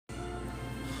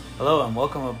Hello and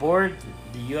welcome aboard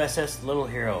the USS Little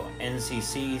Hero,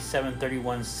 NCC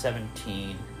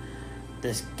 73117,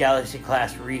 this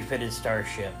Galaxy-class refitted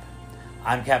starship.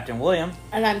 I'm Captain William.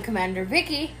 And I'm Commander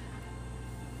Vicky.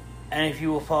 And if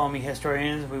you will follow me,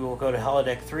 historians, we will go to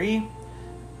Holodeck 3,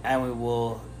 and we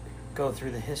will go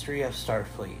through the history of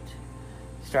Starfleet,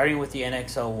 starting with the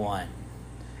NX-01.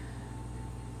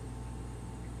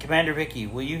 Commander Vicky,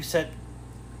 will you set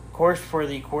course for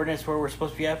the coordinates where we're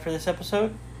supposed to be at for this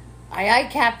episode? Aye, aye,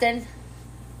 Captain.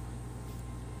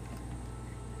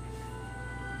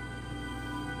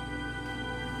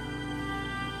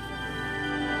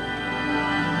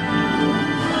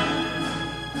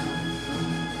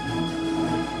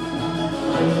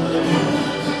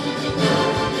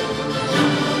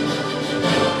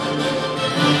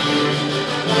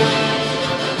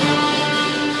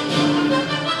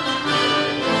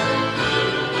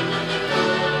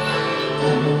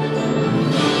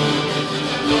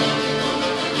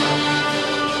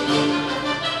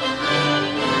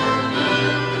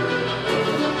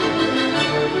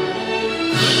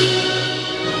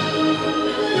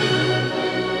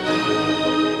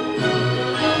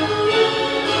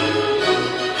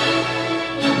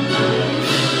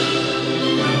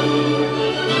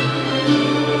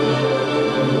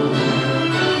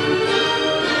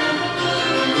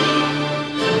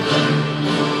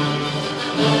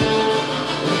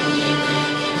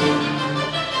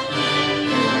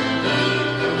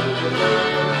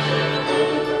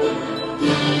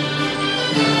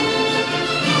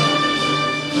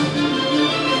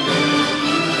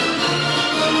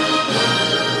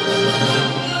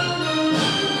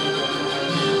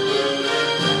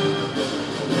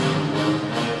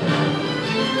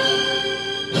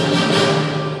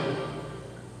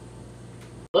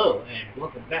 Hello, and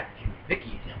welcome back to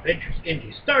Vicky's Adventures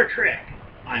into Star Trek.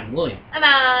 I'm William. And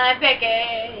I'm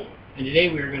Vicky. And today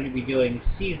we are going to be doing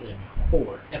Season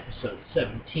 4, Episode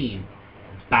 17,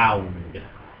 Bound.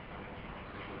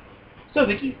 So,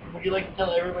 Vicky, would you like to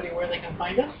tell everybody where they can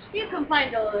find us? You can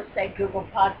find us at Google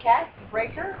Podcast,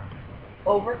 Breaker,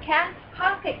 Overcast,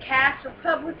 Pocket Cast,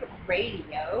 Republic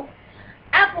Radio,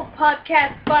 Apple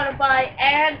Podcast, Spotify,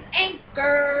 and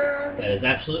Anchor. That is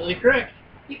absolutely correct.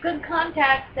 You can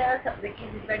contact us at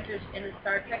Vicky's Adventures in a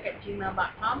Star Trek at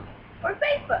gmail.com or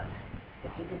Facebook,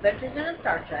 Vicky's Adventures in a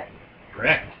Star Trek.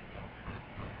 Correct.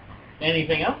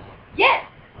 Anything else? Yes,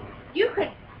 you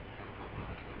could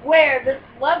wear this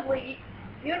lovely,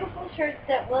 beautiful shirt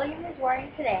that William is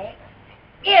wearing today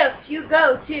if you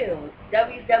go to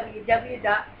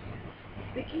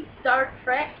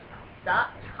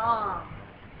www.vickystartrek.com.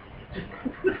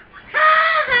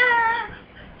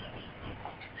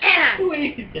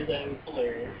 Wait, that was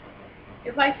hilarious.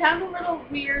 If I sound a little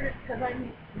weird, it's because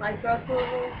my throat's a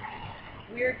little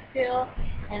weird still,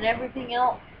 and everything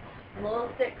else, I'm a little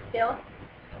sick still.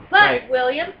 But, Right.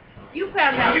 William, you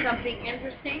found out something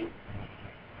interesting.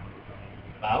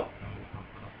 About?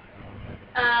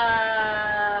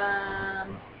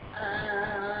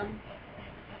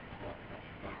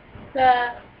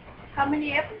 How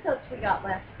many episodes we got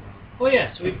left? Oh,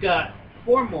 yeah, so we've got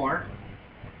 4 more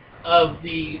of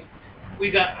the...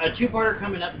 We've got a 2-parter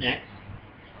coming up next,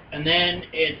 and then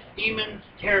it's Demons,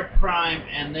 Terra Prime,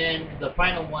 and then the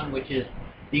final one, which is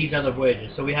These Other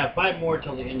Voyages. So we have 5 more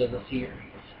till the end of the series.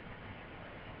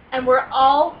 And we're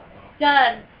all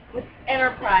done with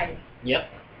Enterprise. Yep.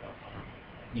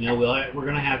 You know, we're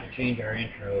going to have to change our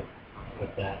intro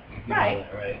with that. You Right. know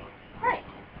that, right? Right.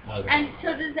 Okay. And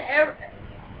so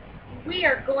we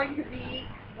are going to be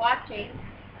watching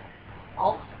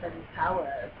Austin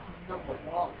Powers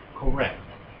 #1. Correct.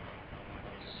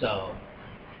 So,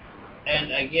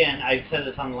 and again, I said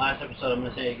this on the last episode, I'm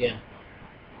going to say it again.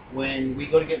 When we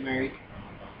go to get married,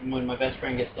 when my best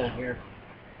friend gets down here,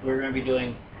 we're going to be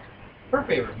doing her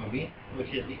favorite movie, which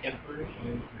is The Emperor's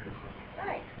New Groove.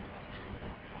 Right.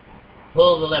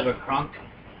 Pull the lever, Kronk.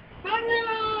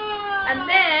 And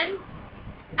then,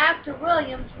 after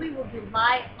Williams, we will do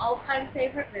my all-time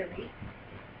favorite movie,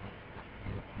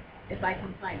 if I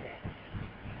can find it.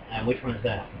 And which one is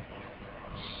that?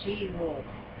 She-Wolf.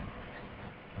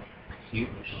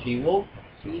 She-Wolf?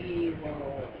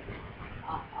 She-Wolf.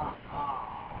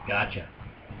 Gotcha.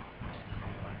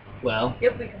 Well,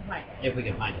 If we can find it. if we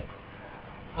can find it.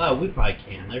 Oh, we probably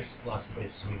can. There's lots of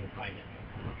places we can find it.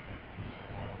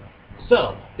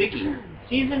 So, Vicky,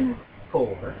 Season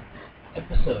 4,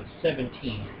 Episode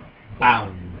 17,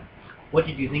 Bound. What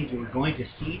did you think you were going to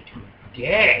see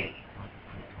today?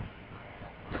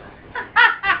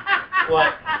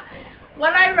 What?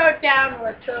 What I wrote down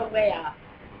was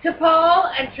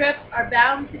T'Pol and Trip are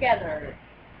bound together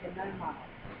in their mouth.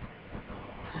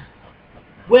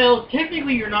 Well,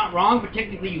 technically you're not wrong, but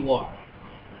technically you are.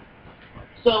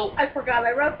 So I forgot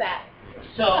I wrote that.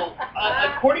 So,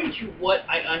 according to what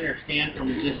I understand from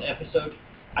this episode,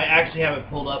 I actually have it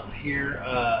pulled up here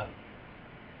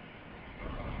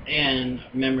in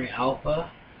Memory Alpha.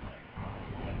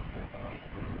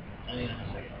 Hang on a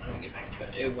second. Let me get back to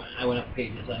it. I went up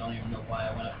pages. I don't even know why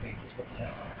I went up pages. What the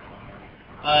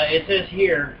heck? It says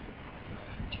here,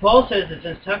 T'Pol says that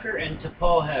since Tucker and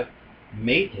T'Pol have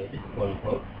mated, quote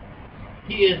unquote,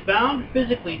 he is bound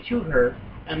physically to her,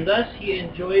 and thus he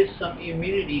enjoys some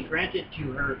immunity granted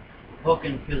to her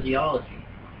Vulcan physiology.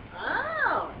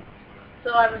 Oh.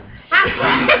 So I was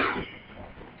half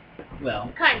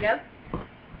Well. kind of.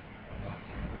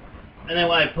 And then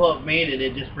when I pull up mated,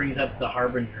 it just brings up the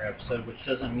Harbinger episode, which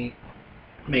doesn't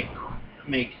make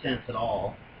sense at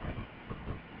all.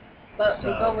 But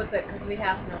we'll go with it because we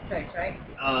have no choice, right?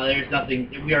 There's nothing.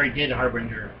 We already did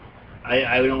Harbinger.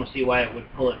 I don't see why it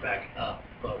would pull it back up,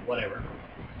 but whatever.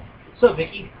 So,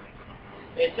 Vicky,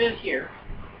 it says here,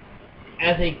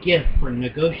 as a gift for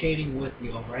negotiating with the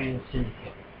Orion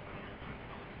Syndicate,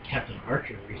 Captain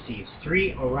Archer receives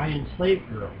 3 Orion slave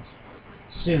girls.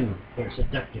 Soon, their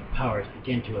seductive powers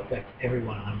begin to affect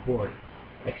everyone on board,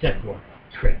 except for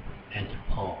Trip and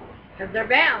T'Pol. Because they're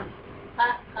bound.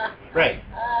 Right.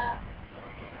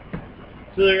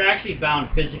 So they're actually bound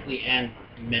physically and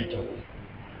mentally.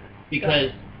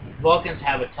 Because Vulcans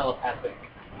have a telepathic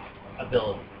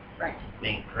ability. Right. It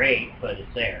ain't great, but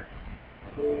it's there.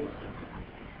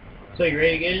 So you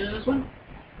ready to get into this one?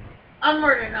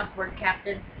 Onward and upward,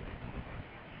 Captain.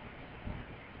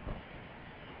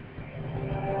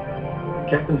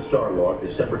 Captain Starlog,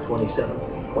 December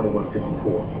 27th,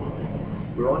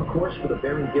 2154. We're on course for the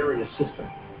Berengaria system,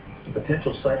 a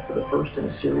potential site for the first in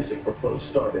a series of proposed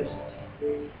starbases.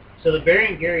 So the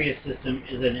Berengaria system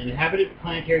is an inhabited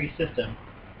planetary system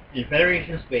in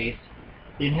Federation space.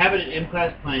 The inhabited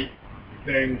M-class planet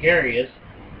Berengarius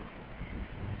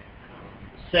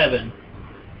 7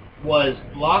 was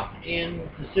locked in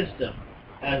the system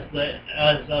as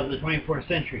of the 24th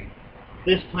century.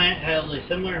 This planet held a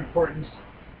similar importance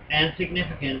and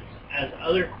significance as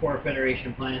other core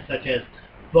Federation planets such as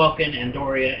Vulcan,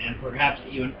 Andoria, and perhaps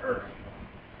even Earth.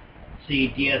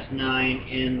 See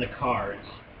DS9 in the cards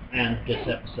and this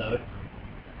episode.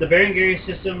 The Berengaria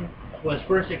system was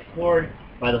first explored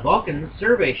by the Vulcan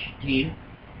survey team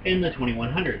in the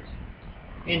 2100s.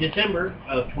 In December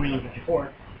of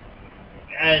 2154,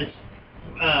 as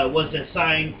was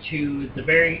assigned to the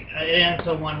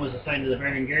AMSO-1 was assigned to the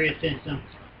Berengaria system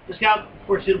to scout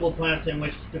for suitable planets in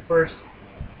which the first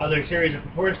other series of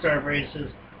purported star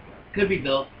bases could be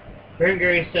built.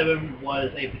 Berengaria 7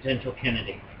 was a potential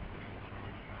candidate.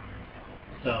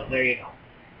 So there you go.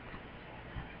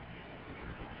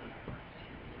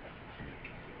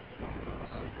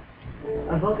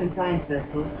 A Vulcan science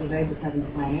vessel surveyed the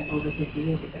seventh planet over 50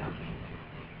 years ago.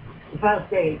 The file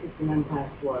states it's an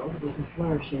unclassed world with a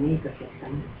flourishing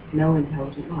ecosystem, no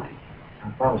intelligent life.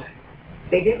 How promising.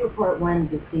 They did report one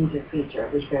distinctive feature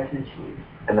which bears mentioning.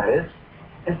 And that is?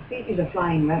 A species of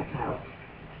flying reptiles,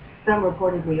 some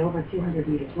reportedly over 200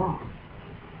 meters long.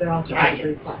 They're also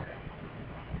very flat.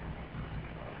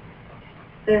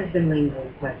 There's been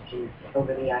lingering questions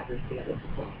over the accuracy of this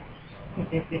report.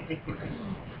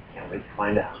 Can't wait to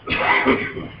find out.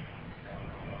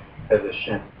 There's a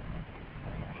ship.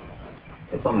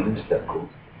 It's on the new step. Cool.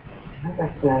 I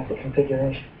recognize the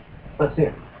configuration. Let's see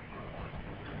it.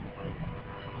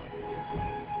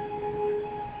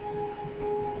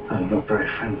 Oh, you look very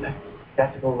friendly.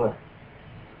 Tactical look.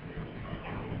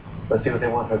 Let's see what they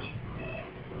want, folks.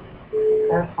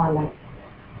 Verify that.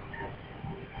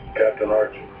 Captain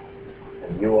Archer.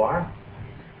 And you are?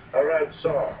 Arad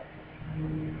Sar.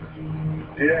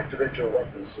 Deactivate your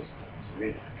weapon systems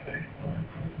immediately,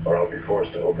 or I'll be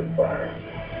forced to open fire.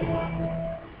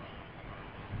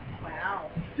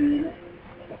 Wow.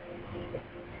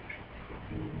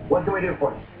 What can we do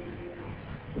for you?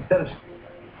 Instead of...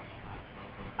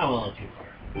 I went a little too far.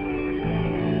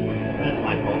 That's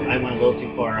my fault. I went a little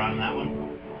too far on that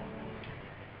one.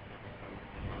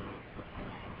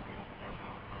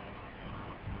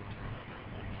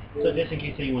 So just in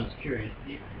case anyone's curious,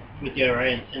 with the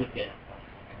Orion Syndicate,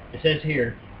 it says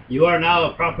here, you are now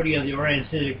a property of the Orion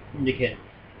Syndicate.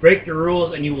 Break the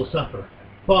rules and you will suffer.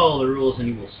 Follow the rules and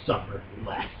you will suffer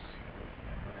less.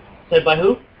 Said by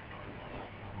who?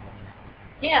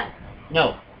 Yeah.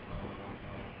 No.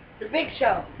 The Big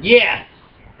Show. Yes!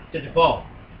 To T'Pol.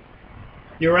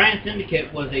 The Orion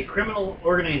Syndicate was a criminal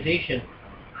organization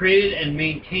created and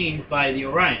maintained by the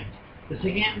Orions. The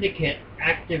Syndicate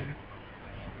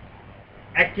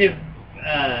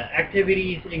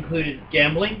activities included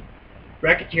gambling,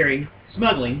 racketeering,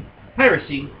 smuggling,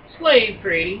 piracy, slave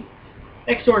trading,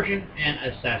 extortion,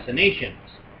 and assassinations.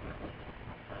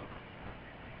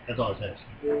 That's all it says.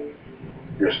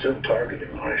 You're still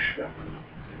targeting my ship.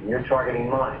 You're targeting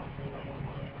mine.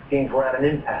 Seems we're at an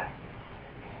impasse.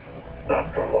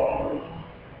 Not for long.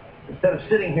 Instead of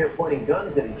sitting here pointing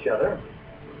guns at each other,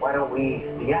 why don't we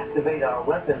deactivate our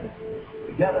weapons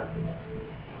together?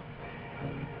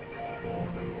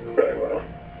 Very well.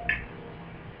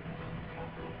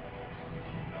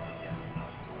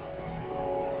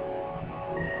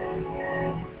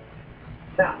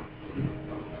 Now,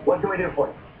 what can we do for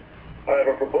you? I have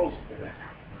a proposal to make.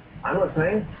 I'm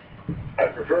listening. I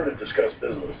prefer to discuss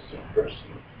business in person.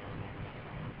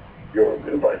 You're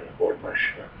invited aboard my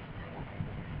ship.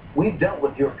 We've dealt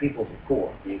with your people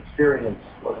before. The experience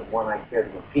wasn't one I care to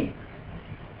repeat.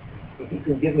 If you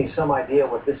can give me some idea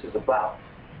what this is about.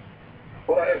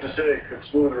 What I have to say could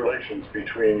smooth relations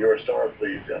between your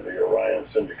Starfleet and the Orion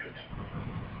Syndicate.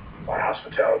 My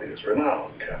hospitality is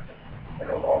renowned, Captain. I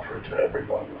don't offer it to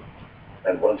everyone.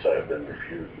 And once I have been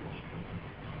refused,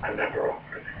 I never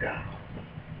offer it again.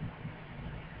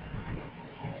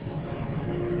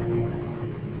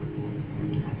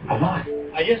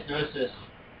 I just noticed this.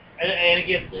 And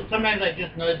again, sometimes I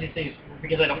just notice these things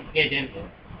because I don't pay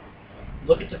attention.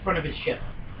 Look at the front of his ship.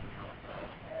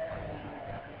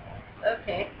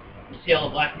 Okay. You see all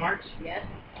the black marks? Yes.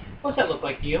 What's that look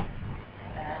like to you?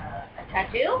 A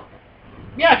tattoo?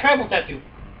 Yeah, a tribal tattoo.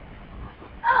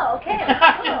 Oh, okay.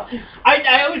 Oh.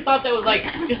 I always thought that was like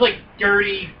just like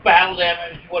dirty battle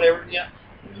damage, whatever. Yeah.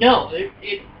 No,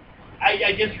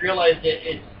 I just realized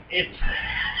it's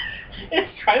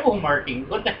tribal markings.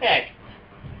 What the heck?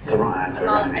 The Orions are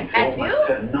running A tattoo?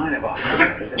 almost 9 of our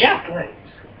hunters. Yeah. Slaves.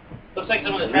 Looks like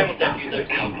some of the tribal tattoos I've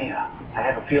Come seen. here. I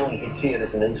have a feeling he'd see it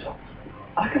as an insult.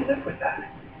 I can live with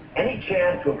that. Any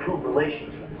chance to improve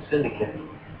relations with the Syndicate,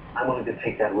 I'm willing to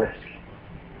take that risk.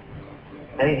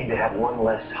 Anything to have one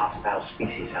less hostile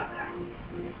species out there.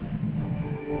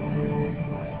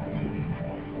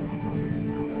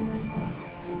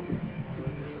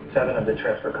 Seven of the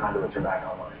transfer conduits are back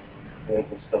online. They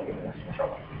can still giving us some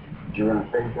trouble. Did you run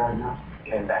a phase diagnostic?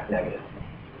 Came back negative.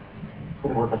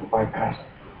 Would it work like a bypass?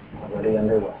 Already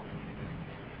underway.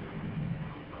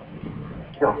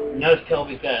 Go. Notice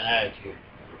Kelby's got an attitude.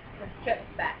 Trip's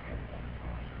back.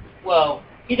 Well,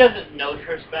 he doesn't know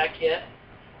Trip's back yet.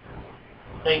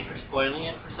 Thanks for spoiling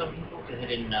it for some people because they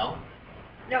didn't know.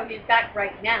 No, he's back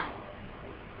right now.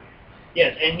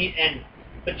 Yes,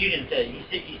 but you didn't say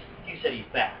it. You said he's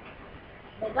back.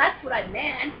 Well, that's what I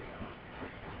meant.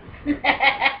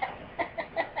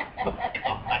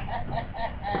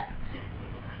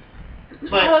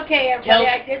 But okay, everybody,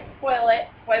 I did spoil it.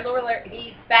 Spoiler alert,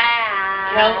 he's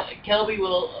back. Kelby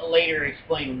will later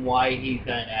explain why he's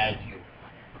got an attitude.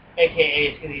 AKA,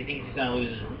 it's because he thinks he's going to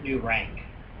lose his new rank.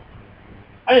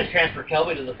 I just transfer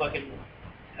Kelby to the fucking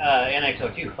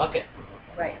NX-02. Fuck it.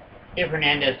 Right. Give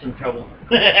Hernandez some trouble.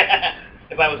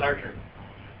 If I was Archer.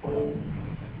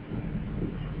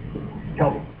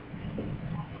 Kelby.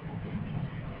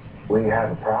 We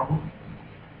have a problem?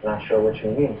 Not sure what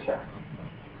you mean, sir.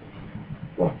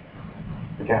 Look,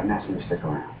 the captain asked me to stick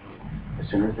around. As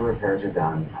soon as the repairs are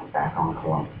done, I'm back on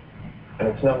Columbia. And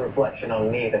it's no reflection on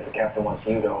me that the captain wants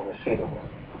you to oversee the work.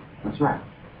 That's right.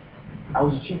 I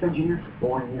was a chief engineer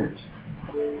for 4 years.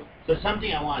 So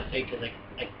something I want to say, because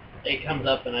it comes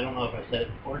up, and I don't know if I've said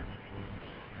it before.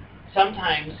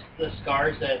 Sometimes the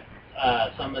scars that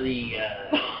some of the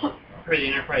crew of the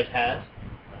Enterprise has,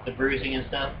 the bruising and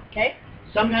stuff, Okay.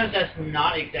 sometimes that's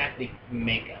not exactly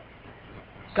makeup.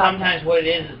 Sometimes what it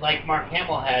is like Mark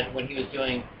Hamill had when he was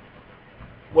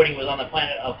on the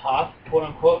planet of Hoth, quote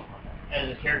unquote, as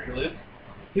his character Luke.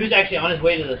 He was actually on his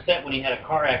way to the set when he had a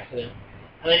car accident,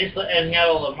 and he had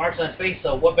all the marks on his face.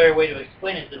 So what better way to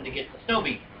explain it than to get the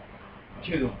Snowbeak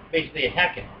to basically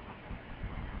attack him?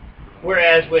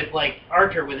 Whereas with like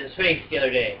Archer with his face the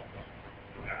other day,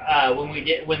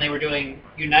 when they were doing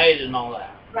United and all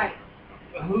that. Right.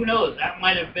 Who knows? That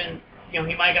might have been, he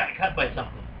might have got cut by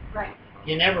something. Right.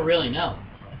 You never really know.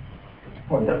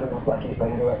 Well, it doesn't look like he's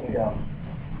ready to let you go.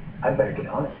 I'd better get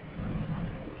on it.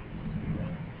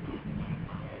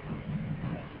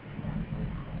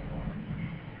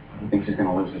 He thinks he's going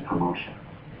to lose his promotion.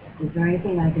 Is there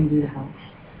anything I can do to help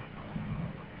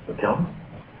But Kelvin?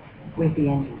 with the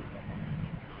engine?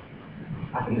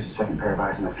 I can use a second pair of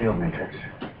eyes in the field matrix.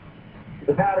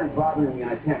 The pattern's bothering me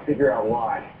and I can't figure out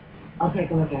why. I'll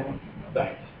take a look at it.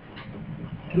 Thanks.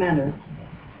 Commander,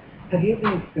 have you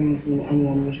been experiencing any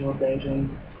unusual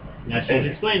daydreams? Now she's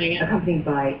explaining it. Accompanied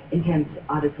by intense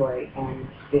auditory and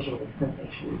visual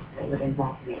sensations that would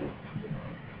involve me.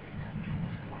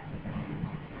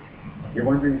 You're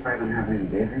wondering if I've been having any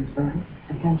daydreams about it?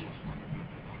 Adventures.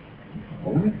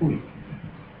 Well, let me think.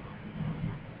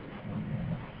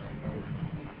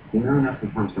 You know,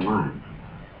 nothing comes to mind.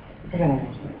 Forget it.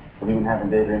 Have you been having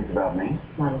daydreams about me?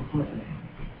 Not important.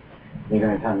 You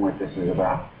gonna tell me what this is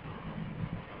about?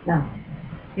 No.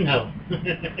 No.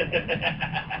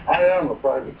 I am a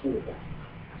privateer.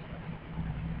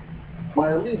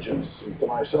 My allegiance is to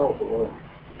myself alone.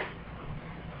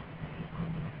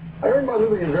 I earn my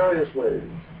living in various ways.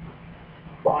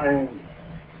 Buying,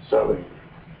 selling,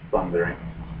 Plundering.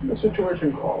 the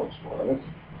situation calls for it.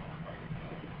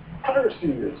 Piracy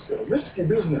is a risky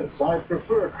business. I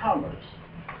prefer commerce.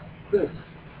 This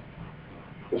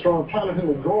is from a planet in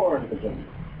the Gorn hegemony.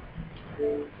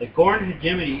 The Gorn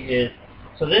hegemony is...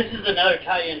 So this is another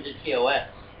tie-in to TOS.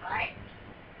 Right.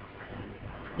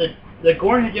 The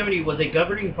Gorn hegemony was a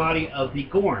governing body of the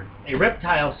Gorn, a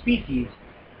reptile species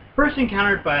first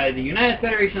encountered by the United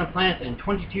Federation of Planets in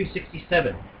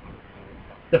 2267.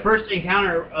 The first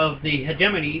encounter of the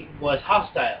hegemony was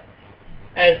hostile,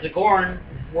 as the Gorn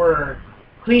were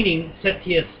cleaning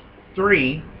Cetius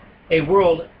III, a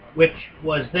world which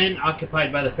was then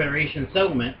occupied by the Federation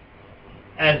settlement,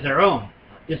 as their own.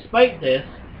 Despite this,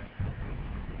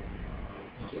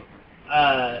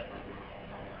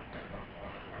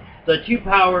 the two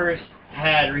powers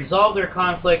had resolved their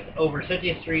conflict over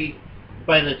Cetius III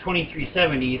by the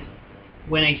 2370s,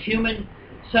 when a human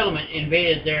settlement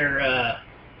invaded there.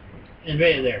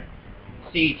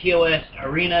 See TOS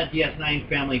Arena DS9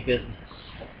 Family Business.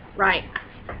 Right.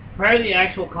 Prior to the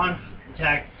actual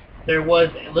contact, there was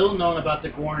little known about the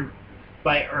Gorn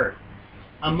by Earth.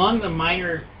 Among the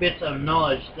minor bits of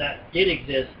knowledge that did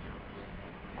exist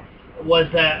was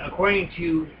that, according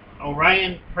to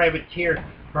Orion privateer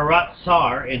Harat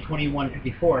Sar in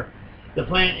 2154, a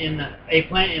planet in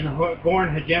the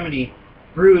Gorn hegemony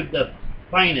brewed the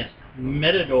finest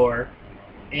Metador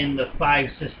in the 5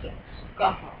 systems.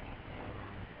 Go.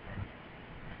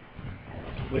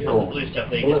 Which is the blue stuff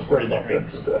they Let's just poured in talk their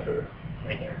about drinks. that better.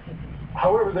 Right there.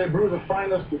 However, they brew the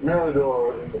finest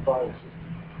Meridor in the 5 systems.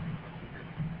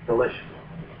 Delicious.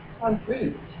 I'm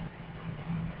pleased.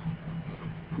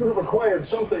 You have acquired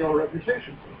something of a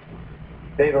reputation.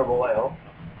 Favorable ale.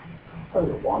 I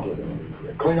don't want it in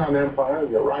the Klingon Empire,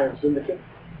 the Orion Syndicate.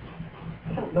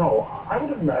 I don't know. I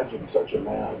would imagine such a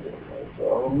man as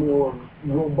a more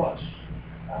robust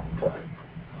appetite.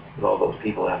 With all those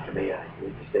people after me, I need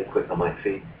to stay quick on my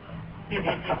feet.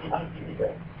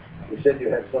 Okay. You said you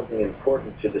had something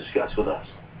important to discuss with us.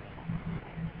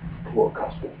 We're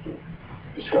accustomed to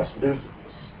discuss business.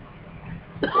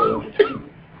 Or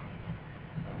entertainment.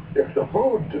 If the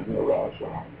food didn't arouse your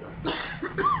hunger,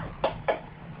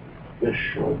 this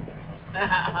should.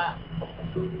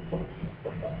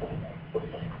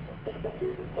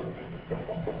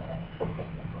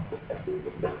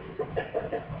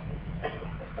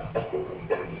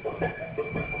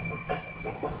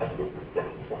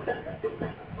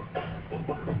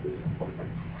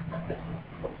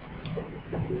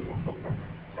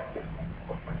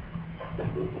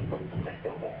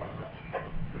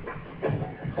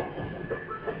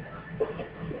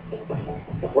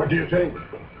 What do you think?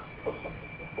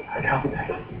 I don't.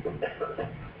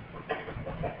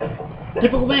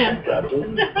 Typical man.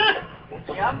 Captain?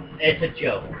 Yep. It's a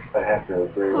joke. I have to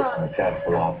agree with my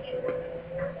tactful officer.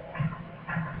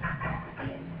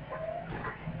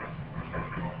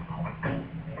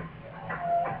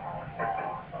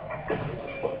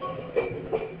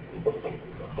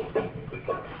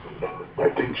 I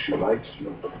think she likes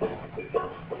you.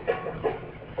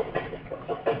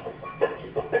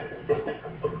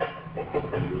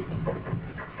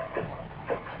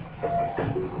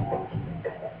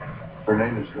 Her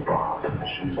name is Navarre.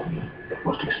 She's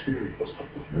most experienced.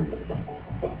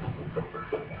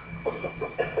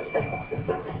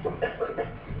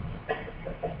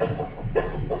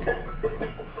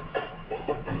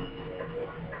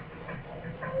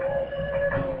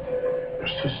 Her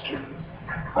sister.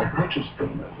 I purchased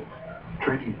them at a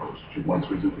trading post she once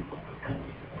visited.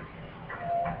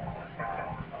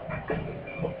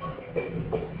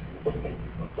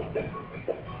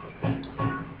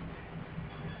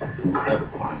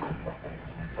 Incredible, aren't they?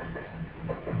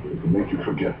 It will make you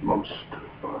forget most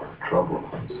of our troubles.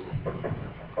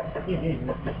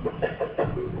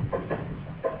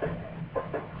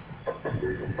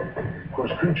 Of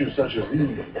course, creatures such as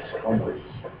these come with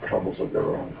troubles of their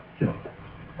own.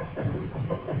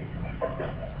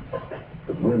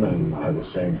 But women are the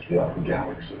same throughout the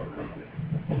galaxy.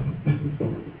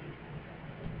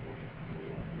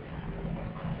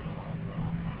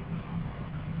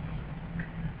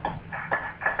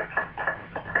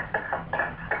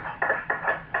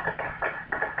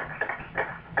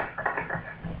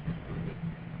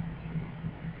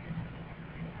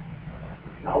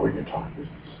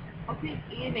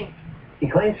 do you mean? He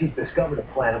claims he's discovered a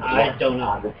planet with I don't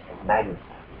know. deposits of magnetite.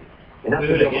 Enough to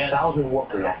Food, I build guess. 1,000 warp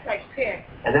Looks reactors. like pig.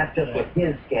 And that's just what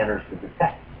his scanners could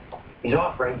detect. He's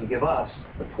offering to give us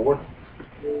the coordinates.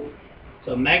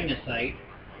 So magnesite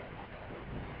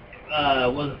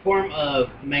was a form of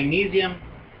magnesium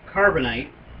carbonate.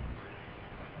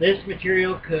 This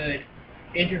material could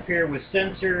interfere with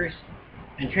sensors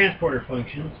and transporter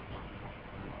functions.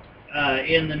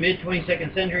 In the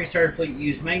mid-22nd century, Starfleet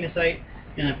used magnesite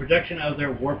in the production of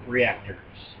their warp reactors.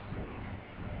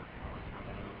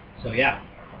 So yeah.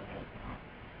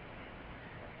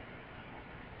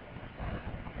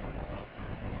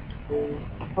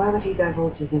 Why would he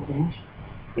divulge his information?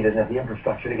 He doesn't have the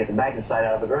infrastructure to get the magnesite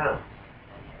out of the ground.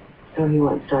 So he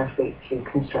wants Starfleet to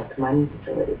construct mining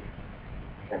facilities.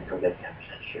 And he'll get 10%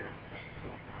 share.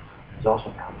 He's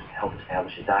also promised to help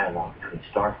establish a dialogue between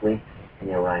Starfleet and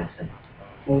the Orion Syndicate.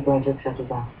 Are you going to accept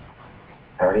his offer?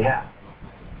 I already have.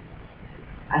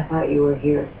 I thought you were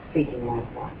here speaking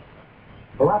like one.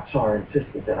 Balatsar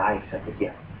insisted that I accept a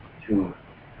gift to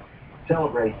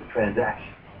celebrate the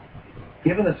transaction.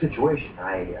 Given the situation,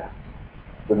 I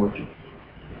wouldn't refuse.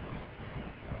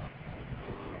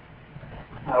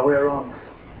 We're on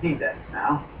D-Deck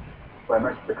now, where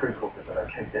most of the crew quarters are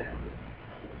located.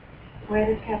 Where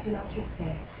does Captain Archer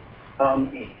stay?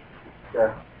 E.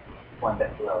 So, one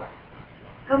deck below us.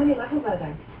 How many levels are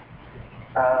there?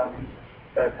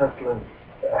 A total of...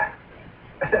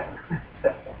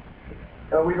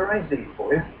 we've arranged these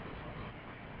for you.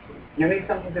 You need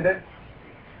something to do?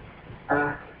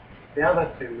 The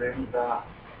other two rooms are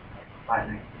right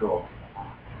next door. I'll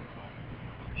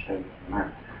show you in a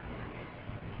moment.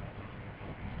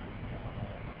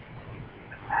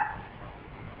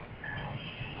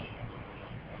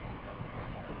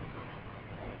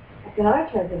 Captain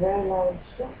Archer has a very large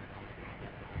ship,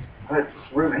 Oh,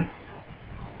 it's roomy.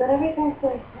 but everything's so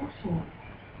exceptional.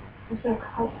 There's no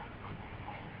color.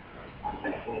 I'm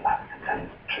thinking about it and telling you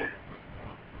the truth.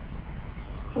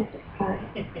 It's just fun.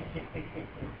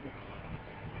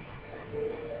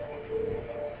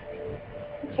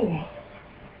 What's your name?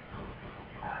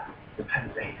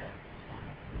 Dependency.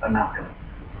 Malcolm.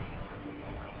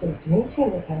 Pleased to meet you,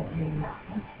 Lieutenant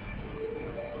Malcolm.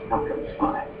 Malcolm's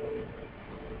fine.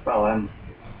 Well,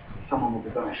 someone will be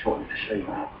very shortly to show you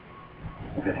how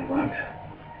everything works.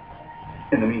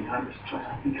 In the meantime, just try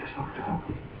something yourself to help.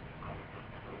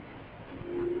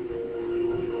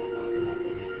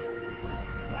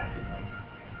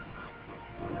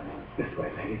 This way,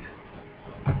 ladies.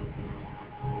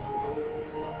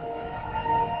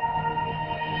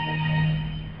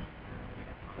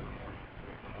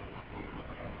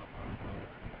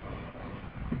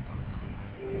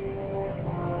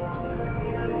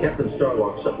 Captain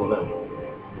Starlock supplemental.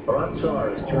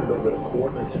 Balatsar has turned over the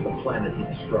coordinates of the planet he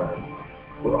described.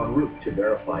 We're en route to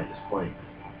verify his claim.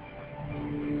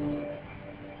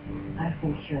 I've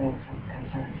been hearing some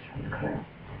concerns from the crew.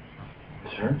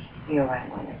 Concerns? The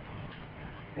Orion Women.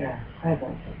 Their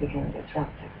presence is becoming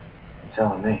disruptive. You're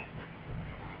telling me.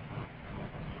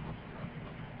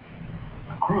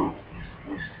 The crew is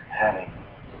used to having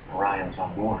Orions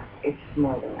on board. It's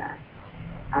more than that.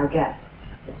 Our guest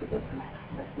is a diplomat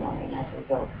this morning as a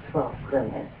result of 12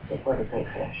 crewmen before they paid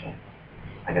for their ship.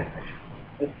 I get the picture.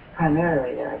 It's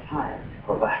primarily their attire.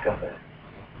 Or lack of it.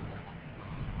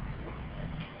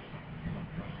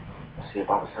 See if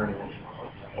I was turning into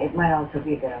It might also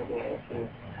be a good idea if you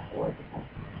have a word with them.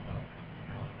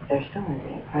 They're still under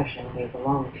the impression they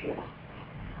belong to you.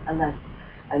 Unless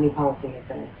a new policy has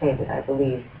been instated, I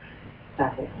believe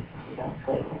Starfleet can don't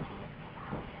slavery.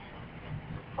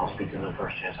 I'll speak to them the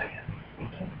first chance I get.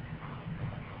 Thank you.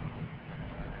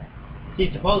 See,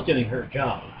 T'Pol's doing her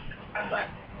job.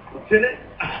 Lieutenant?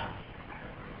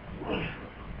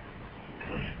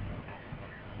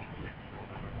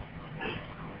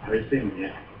 Have you seen them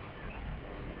yet?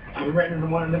 I ran into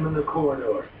one of them in the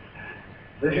corridor.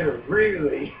 They're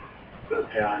really...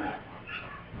 Yeah,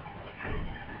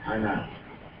 I know.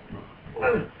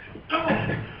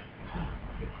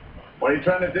 What are you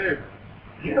trying to do?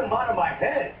 Get them out of my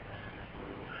head.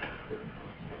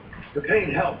 The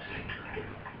pain helps.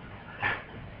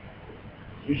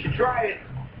 You should try it.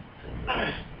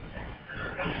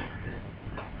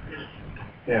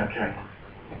 Yeah, okay.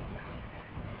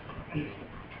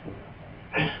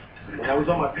 When I was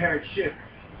on my parents' ship,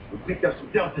 we picked up some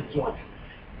Deltans once.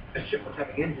 The ship was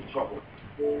having engine trouble.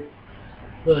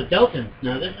 So the Deltans,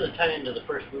 now this is a tie-in to the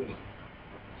first movie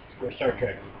for Star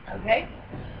Trek. Okay.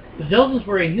 The Deltans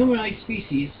were a humanoid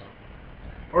species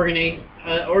originating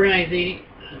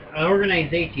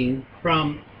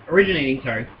from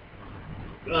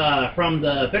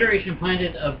the Federation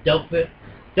planet of Delphi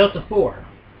Delta 4.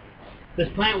 This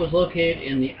planet was located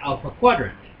in the Alpha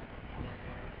Quadrant.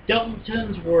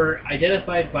 Deltans were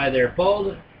identified by their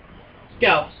bald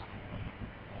scalps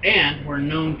and were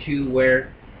known to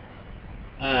wear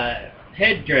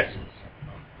headdresses.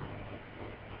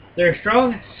 Their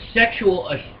strong sexual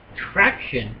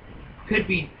attraction could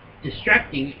be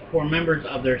distracting for members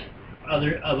of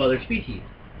other species,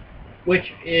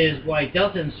 which is why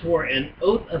Deltans swore an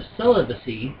oath of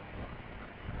celibacy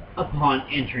upon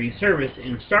entering service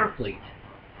in Starfleet.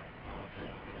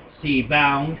 See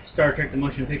Bound, Star Trek the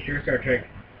Motion Picture, Star Trek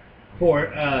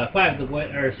 5,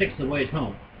 6, The Voyage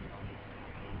Home.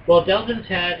 While Deltans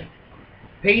had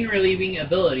pain-relieving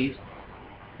abilities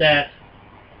that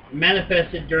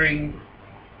manifested during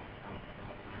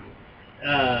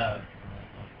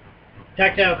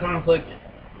tactile conflict,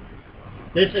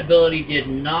 this ability did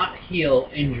not heal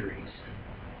injuries.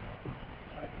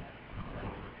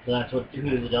 So that's who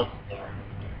the Deltans are.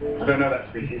 I don't know that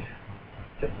species.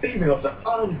 The females are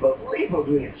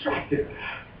unbelievably attractive.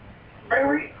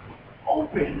 Very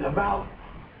open about...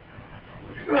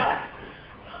 I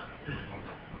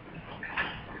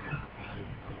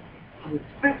was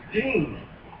 15.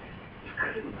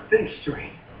 Couldn't think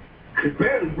straight. Could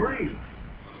barely breathe.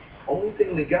 Only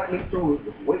thing that got me through it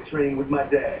was weight training with my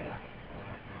dad.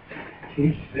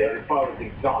 He said if I was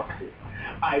exhausted,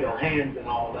 idle hands and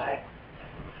all that,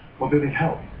 well, did it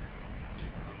help?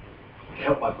 It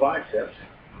helped my biceps.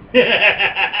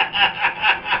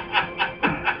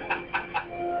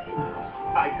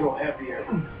 I go heavier.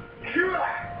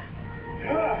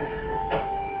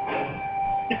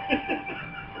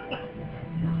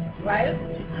 Right?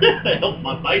 That helped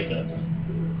my biceps.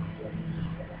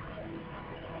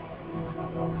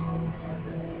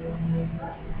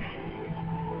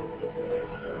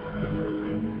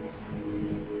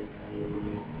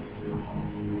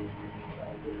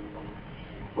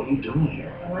 What are you doing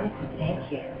here? I wanted to thank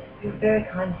you. You were very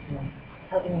kind to me,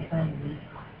 helping me find me.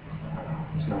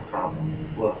 It's no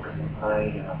problem. Look, Is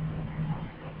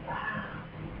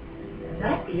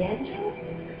that the engine?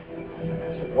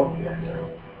 What the heck?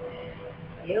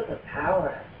 Feel the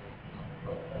power.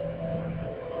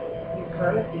 You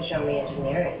promised to show me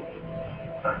engineering.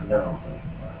 I know.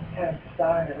 Had a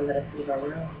star never let us leave our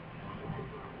room.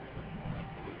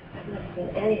 I've never seen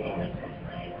anything like this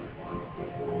place.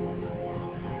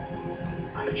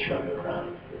 I can show you around.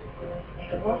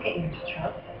 It won't get you into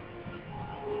trouble.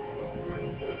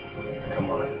 Come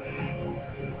on.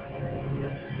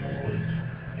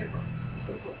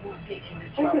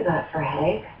 I do that for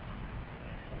Hank.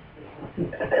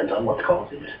 Depends on what's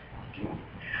causing it.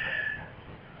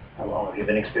 How long have you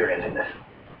been experiencing this?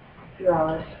 2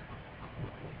 hours.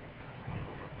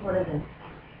 What is it?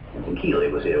 I think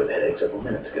Keeley was here with a headache several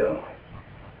minutes ago.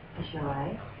 Is she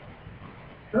alright?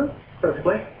 Huh?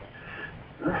 Perfectly.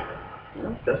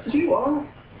 Well, just as you are.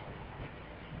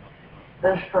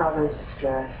 There's father's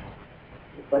distress.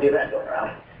 Plenty of that going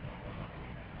around.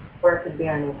 Or it could be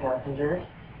our new passengers.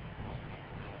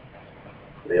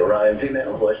 The Orion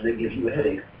female, why should they give you a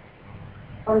headache?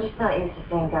 I'm just not used to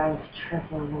seeing guys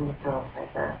tripping over themselves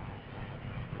like that.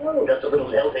 Oh, just a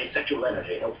little healthy sexual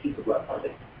energy helps keep the blood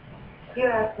pumping. If you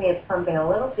ask me, it's pumping a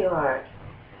little too hard.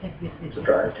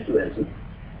 Surprised at you, Ensign.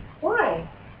 Why?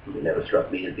 You never struck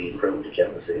me as being prone to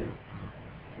jealousy.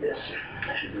 This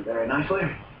should do very nicely.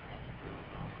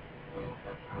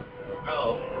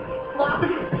 Oh.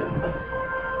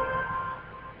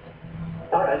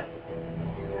 All right.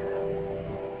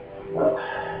 Well,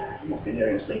 you must be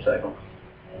nearing a sleep cycle.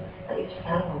 I used to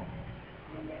have one.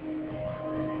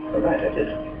 All right, I did.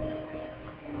 A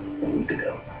week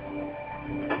ago.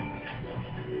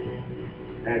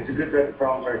 And it's a good bet the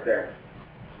problem's right there.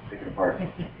 Take it apart.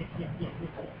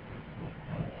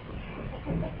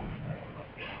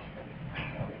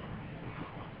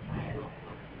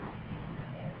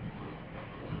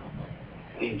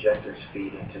 The injectors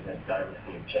feed into the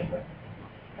dilithium chamber.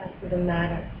 That's where the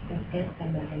matter and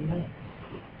antimatter meet.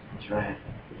 That's right.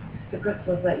 The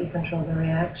crystals let you control the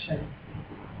reaction.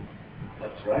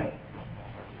 That's right.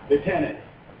 Lieutenant,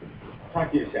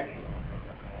 talk to you a second.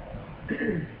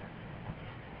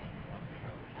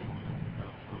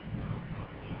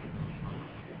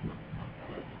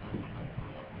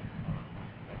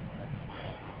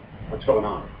 What's going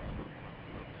on?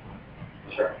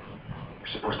 Sure. We're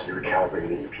supposed to be recalibrating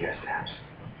the UPS tabs.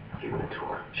 Give her a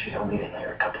tour. She's only in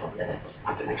there a couple of minutes.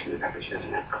 Not the next to the fact that she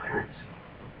doesn't have clearance.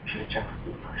 Should have checked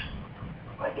with you first.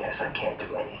 I guess I can't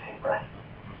do anything, right?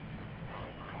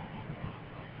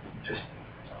 Just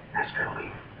ask her to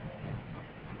leave.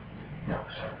 No,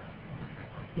 sir.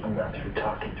 I'm not through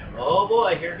talking to her. Oh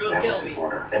boy, here goes That was Kelby. the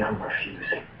order, and I'm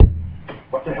refusing.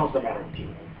 What the hell's the matter with you?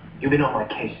 You've been on my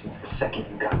case since the second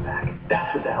you got back.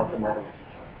 That's what the hell's the matter with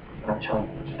you. And I'm telling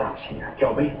you, it stops here.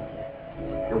 Kelby,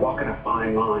 you're walking a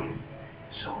fine line.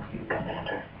 So are you,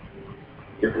 Commander.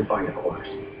 You're confined to quarters.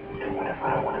 And what if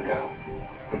I don't want to go?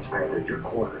 It's either your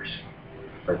quarters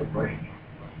or the break.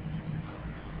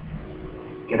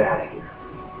 Get out of here.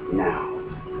 Now.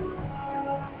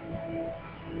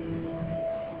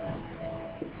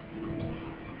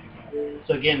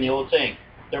 So again, the old saying,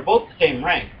 they're both the same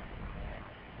rank,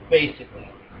 basically.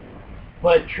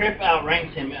 But Trip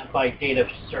outranks him by date of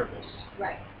service.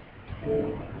 Right.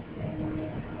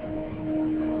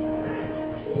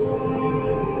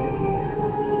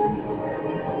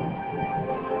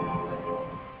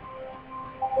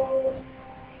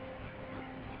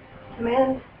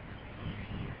 Command.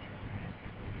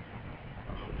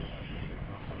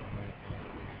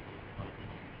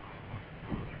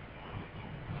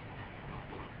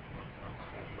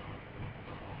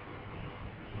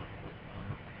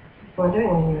 I was wondering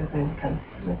when you were going to come.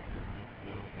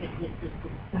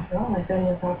 After all, I've been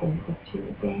with Hawkins for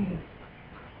 2 days.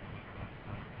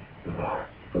 Bar,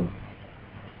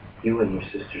 you and your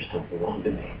sisters don't belong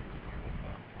to me.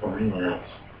 Or anyone else.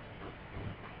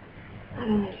 I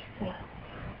don't understand.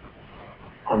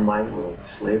 On my world,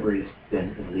 slavery has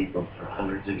been illegal for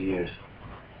hundreds of years.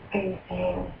 Are you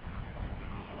saying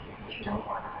that you don't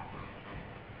want us?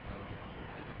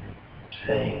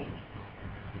 Saying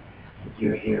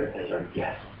you're here as our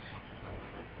guests,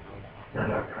 not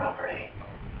our property.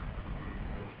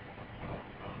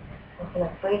 I've been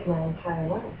a slave my entire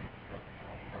life.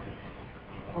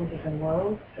 On different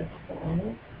worlds, for different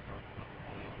owners.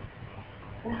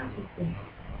 What happens to me?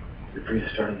 You're free to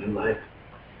start a new life.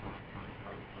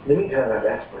 In the meantime, I've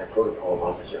asked my protocol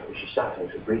officer,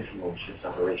 Ushisato, to brief you on ship's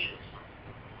operations.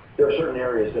 There are certain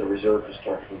areas that are reserved for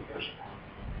Starfleet personnel.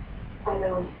 I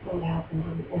know what happened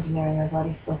in engineering. I've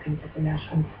already spoken to the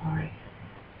National. I'm sorry.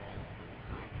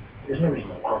 There's no reason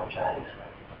to apologize.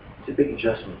 It's a big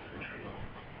adjustment for the trio.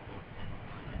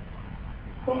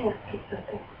 May I ask you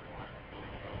something?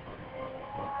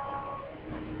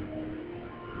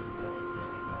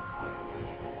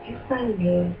 Do you find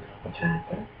me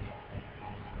attractive?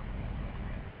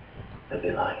 I'd be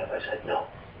lying if I said no.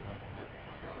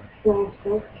 When I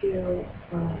spoke to you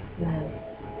last night,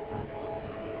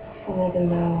 and even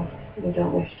though you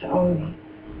don't wish to own me,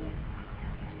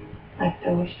 I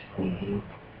still wish to please you.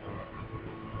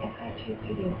 If I choose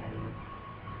to do that.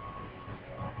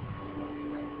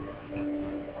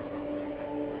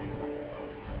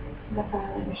 The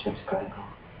file in the ship's critical.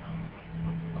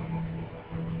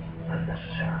 Not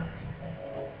necessarily.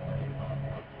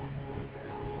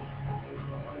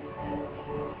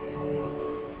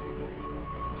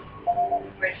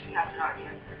 Bridge to Captain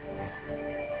Archer.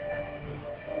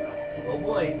 Oh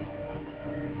boy.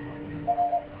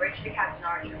 Bridge to Captain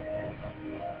Archer.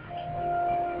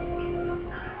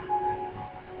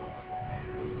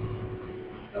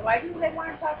 So why do they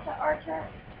want to talk to Archer?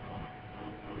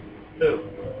 Who?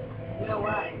 You know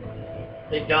why?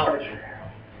 They don't. Wait.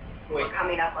 We're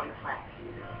coming up on the planet.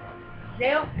 They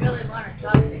don't really want to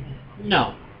talk to him.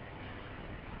 No.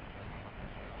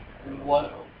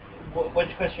 Which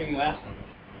question are you asking?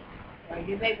 Why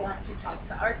do they want to talk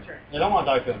to Archer? They don't want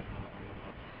to talk to him.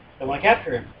 They want to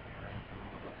capture him.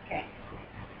 Okay.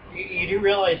 You do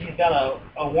realize he's got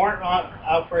a warrant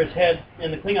out for his head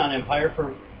in the Klingon Empire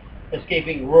for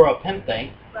escaping Rura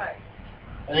Penthe. Right.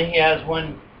 And then he has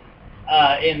one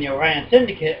in the Orion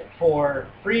Syndicate for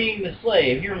freeing the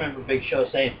slave. You remember Big Show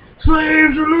saying,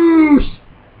 "Slaves are loose!"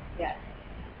 Yes.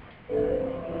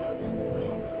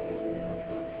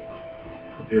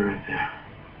 I'll be right there.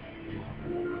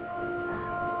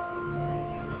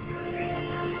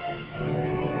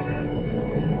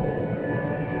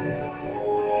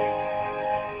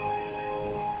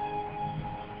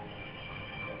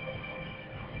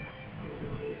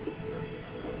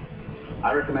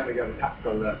 I recommend we go to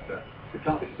tactical alert, sir. We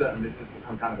can't be certain this isn't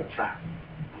some kind of a trap.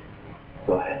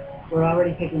 Go ahead. We're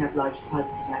already picking up large deposits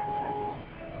of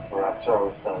microplastic. Or I'm sorry,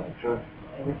 it's telling the truth.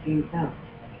 It would seem so.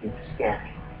 Keep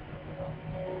scanning.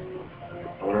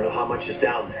 I want to know how much is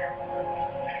down there.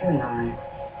 Sure, Nine.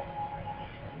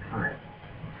 Fine.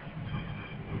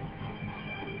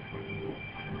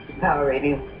 Power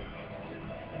rating.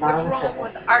 What's wrong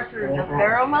with Archer's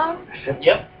pheromone?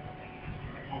 Yep.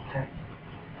 Answer.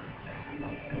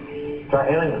 Try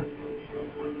hailing them.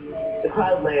 The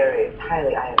cloud layer is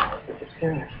highly ionized. It's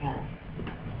obscuring our scan.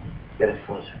 Get us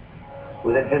closer.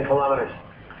 Within 10 kilometers.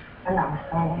 I'm not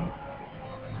responding.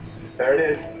 There it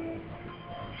is.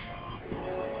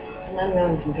 An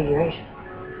unknown configuration.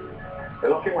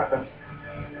 They're locking weapons.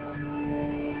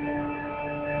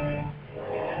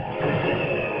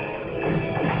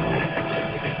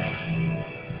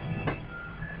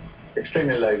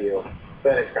 Extremely low yield.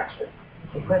 Barely scratched it.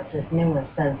 Equipped with numerous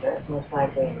sensors, most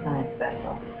likely a science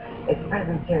vessel. Its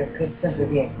presence here could simply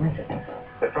be a coincidence.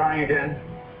 They're firing again.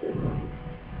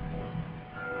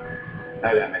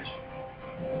 No damage.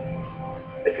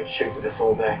 They could shoot at us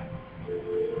all day.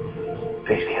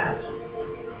 Face cannons.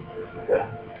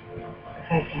 Yeah.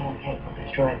 Face cannon tape will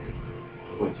destroy them.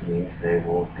 Which means they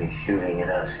won't be shooting at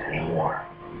us anymore.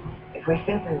 If we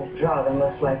simply withdraw, they'll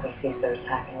most likely cease their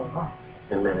attack and move on.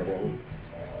 And then again.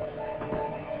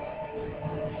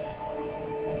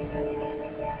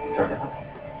 Turn it up.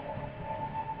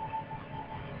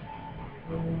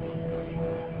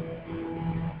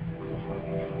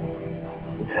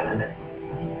 Lieutenant.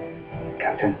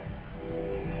 Captain.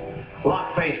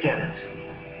 Lock face cannons.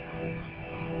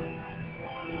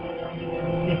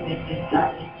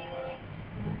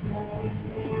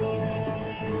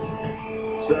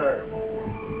 Sir,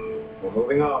 we're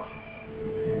moving off.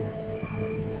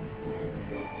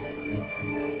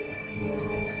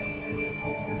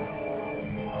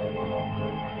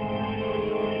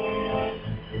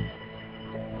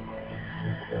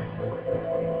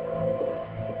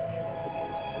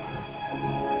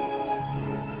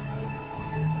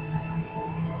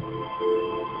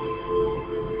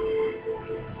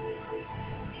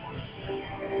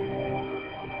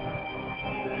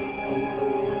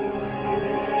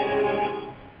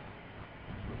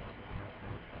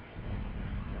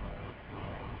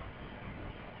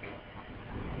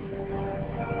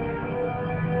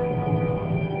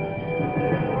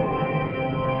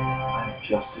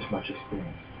 Just as much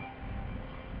experience.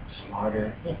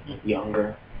 Smarter,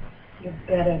 younger. You're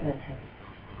better than him.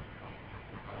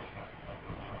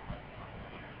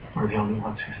 We're the only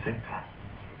ones who think that.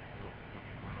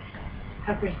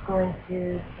 Tucker's going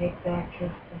to take back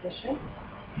his position.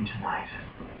 He denies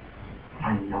it.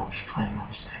 I know he's planning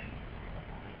on staying.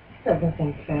 Doesn't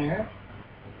seem fair.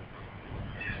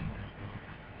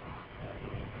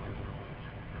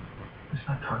 Let's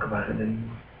not talk about it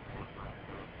anymore.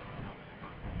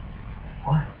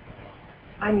 What?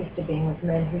 I'm used to being with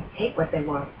men who take what they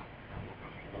want.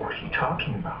 What are you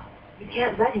talking about? You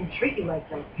can't let him treat you like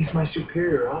that. He's my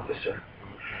superior officer.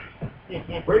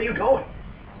 Where are you going?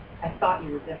 I thought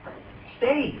you were different.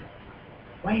 Stay.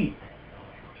 Wait.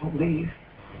 Don't leave.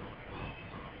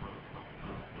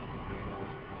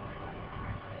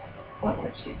 What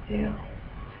would you do to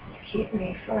keep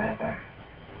me forever?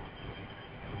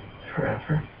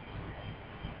 Forever?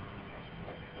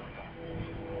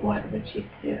 What would you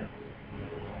do?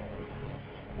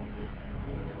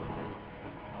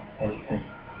 Anything.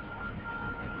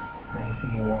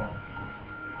 Anything you want.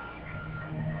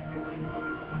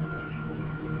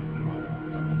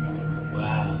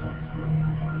 Wow.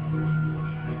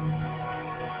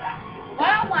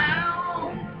 Wow,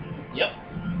 wow. Yep.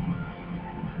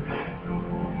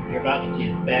 You're about to see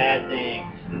bad things.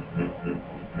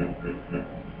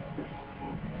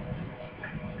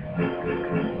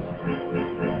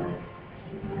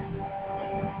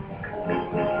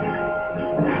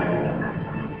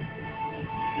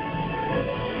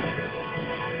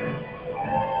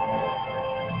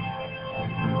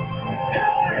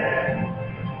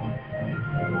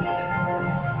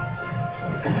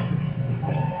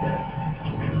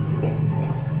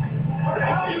 What the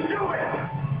hell are you doing?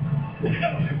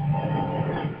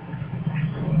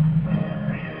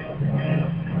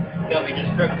 Shelby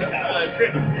just tripped. Go after!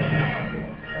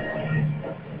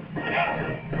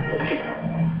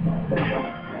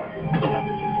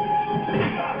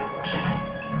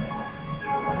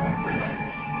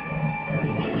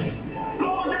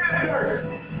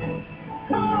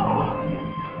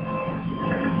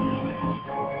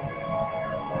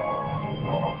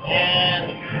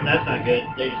 And that's not good.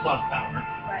 They just lost power.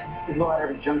 Right. We blow out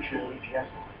every junction in EPS.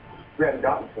 If we hadn't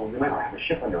gotten to him, we might not have a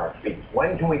ship under our feet.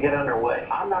 When can we get underway?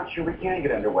 I'm not sure we can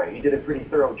get underway. He did a pretty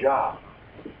thorough job.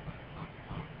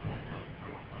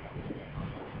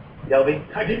 Delby?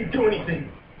 I didn't do anything.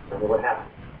 Remember what happened?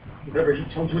 Whatever he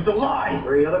told you is a lie.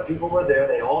 3 other people were there.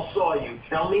 They all saw you.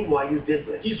 Tell me why you did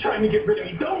this. He's trying to get rid of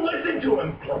me. Don't listen to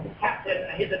him. Captain,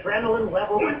 his adrenaline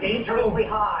levels are dangerously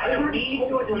high. I heard Need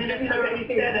to didn't have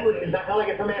anything to do with it. Is that telling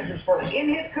us some answers first? In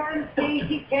his current stage,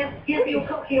 he can't give you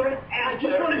coherent I answers.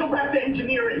 just want to go back to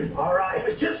engineering. All right.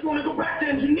 I just want to go back to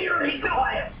engineering. Be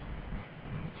quiet.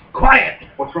 Quiet!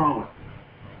 What's wrong with him?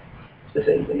 It's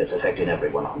the same thing that's affecting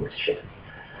everyone on this ship.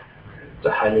 It's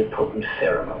a highly potent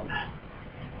pheromone.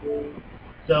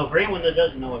 So for anyone that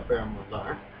doesn't know what pheromones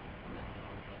are,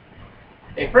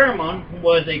 a pheromone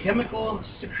was a chemical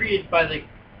secreted by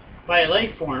a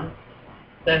life form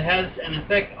that has an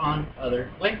effect on other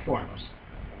life forms.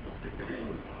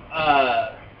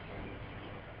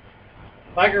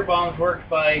 Biker bombs work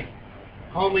by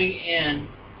homing in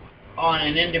on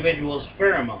an individual's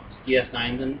pheromones,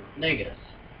 DS9s and negatives.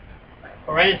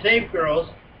 Orion Safe Girls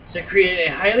secreted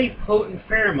a highly potent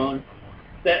pheromone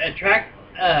that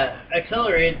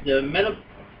accelerated the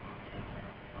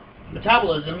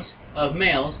metabolisms of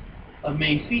males of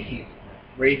main species,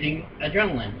 raising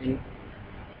adrenaline in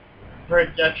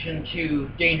production to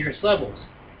dangerous levels.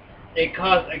 It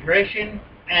caused aggression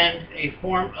and a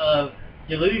form of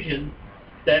delusion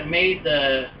that made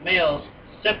the males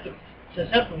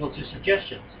susceptible to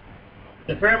suggestions.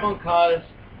 The pheromone caused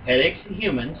headaches in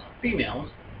human females,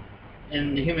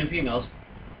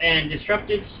 and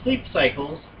disrupted sleep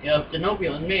cycles of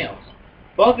denobulan males.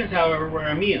 Vulcans, however, were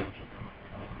immune.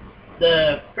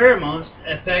 The pheromones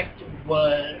effect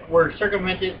were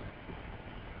circumvented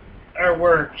or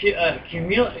were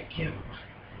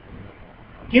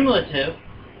cumulative.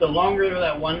 The longer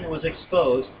that one was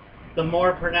exposed, the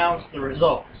more pronounced the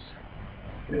results.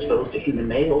 Exposed to human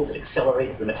males, it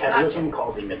accelerated the metabolism,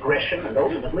 causing aggression and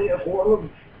ultimately a form of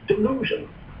delusion.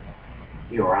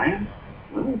 The Orion?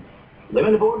 Well,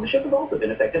 women aboard the ship have also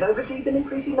been affected. I've received an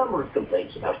increasing number of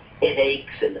complaints about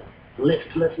headaches and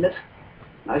listlessness.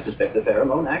 I suspect the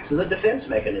pheromone acts as a defense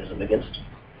mechanism against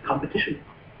competition.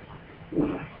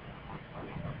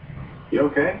 You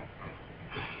okay?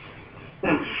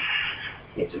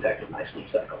 It's impacted my sleep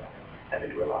cycle, having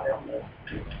to rely on the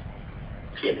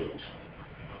stimulants.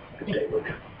 Good day, Luke.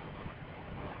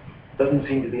 Doesn't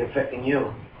seem to be affecting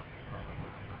you.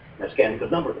 I've scanned a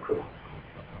good number of the crew.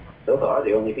 So far,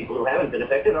 the only people who haven't been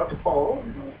affected are Paul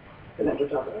and Commander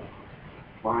Tucker.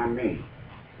 Why me?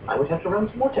 I would have to run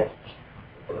some more tests.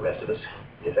 For the rest of us,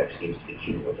 the effect seems to be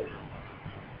cumulative.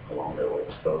 The longer we're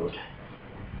exposed,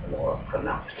 the more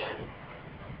pronounced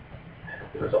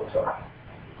the results are.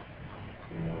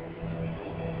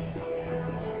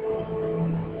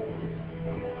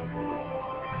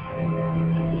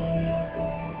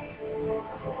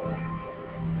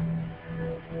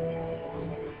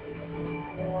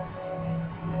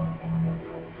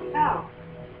 So,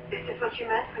 this is what you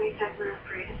meant when you said we were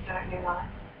free to start new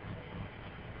lives?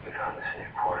 We found this in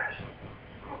your quarters.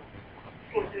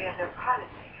 Seems we have no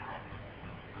privacy,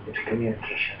 however. It's a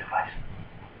communication device.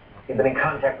 You've been in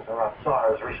contact with the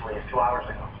Rotsar as recently as 2 hours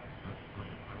ago.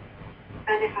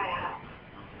 And if I have?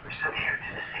 We're sent here to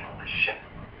disable the ship.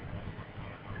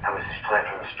 That was his plan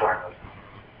from the start.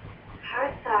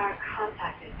 Rotsar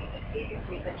contacted me to see if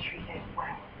we've been treated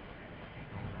well.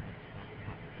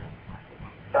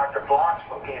 Dr. Bloch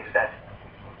believes that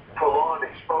prolonged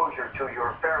exposure to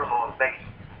your pheromones makes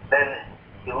men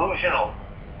delusional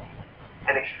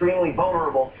and extremely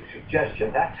vulnerable to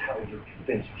suggestion. That's how you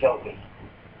convinced Kelby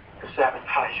to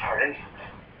sabotage our engines.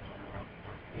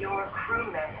 Your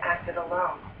crewmen acted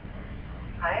alone.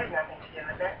 I have nothing to do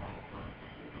with it.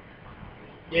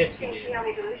 Yes, I think you the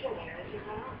only delusion here is your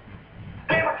own.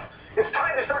 Damn it! It's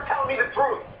time to start telling me the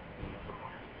truth.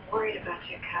 I'm worried about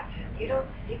you, Captain. You don't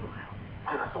seem well.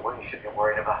 That's the one you should be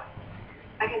worried about.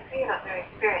 I can see you're not very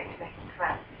experienced making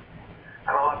friends.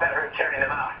 I'm a lot better at carrying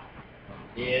them out.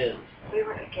 Yes. We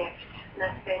were a gift.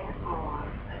 Nothing more.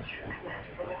 A true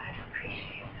commander would know how to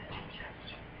appreciate such a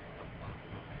gesture.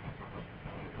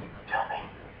 Tell me.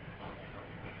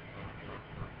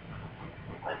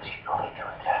 When's he going to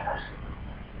attack us?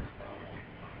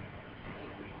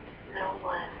 No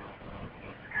one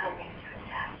is coming to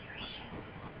attack your ship.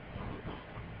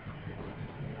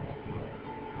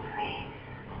 Please,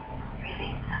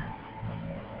 release us.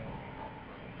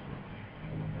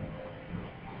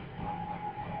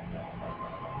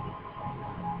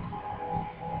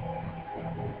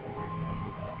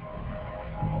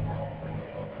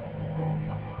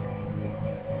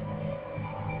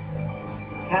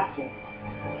 Captain.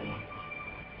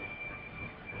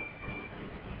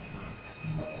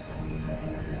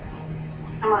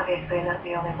 I'm obviously not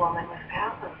the only woman with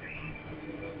power over you.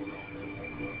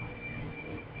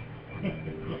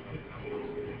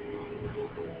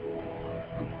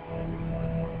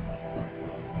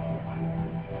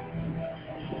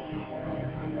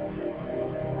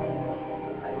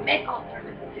 Mick altered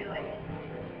to do it.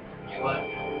 What?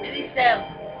 And he said,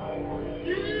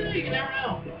 You can never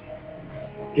know.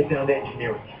 Get down to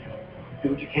engineering. Do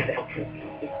what you can to help Trinity.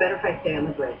 it's better if I stay on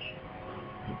the bridge.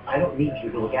 I don't need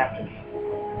you to look after me.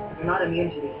 You're not immune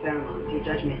to these pheromones. Your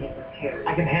judgment is impaired.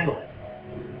 I can handle it.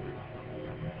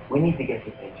 We need to get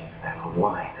these engines back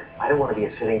online. I don't want to be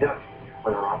a sitting duck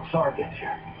when the Rotsar gets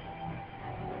here.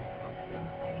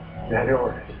 You have your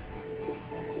orders.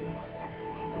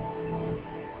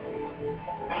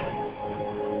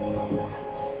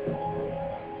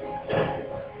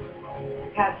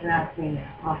 Captain asked me to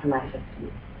offer my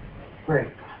assistance. Great.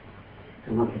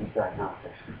 And look at these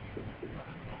diagnostics.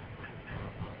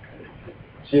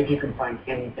 See if you can find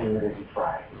anything that isn't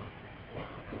fried.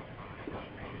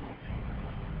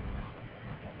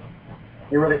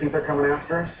 You really think they're coming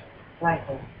after us?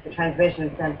 Likely. The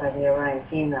transmission sent by the Orion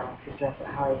female suggests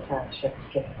that Holly's ship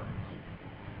is kicking.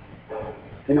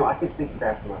 You know, I could think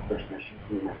back to our first mission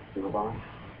we met the Bond.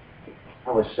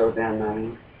 I was so damn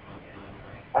naive.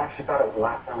 I actually thought it was the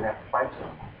last time we'd have to fight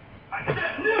someone. I said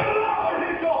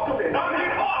no! He's off to me!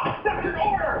 I'm off! That's an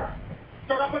order!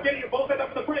 Start up again, you both end up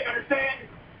in the brig, understand?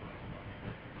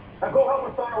 Now go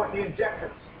help Masano with the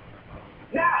injectors.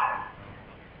 Now!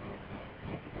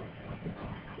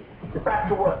 Get back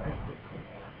to work.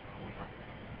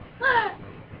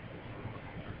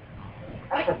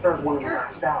 That's the third one in the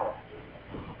last hour.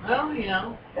 Well, you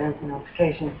know, There's an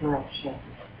application throughout the ship.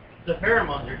 the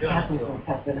pheromones are doing Captain's it. been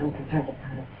kept with unconcerned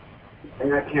about it. The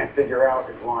thing I can't figure out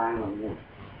is why I'm on you.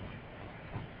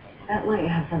 That might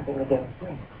have something to do with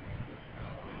me.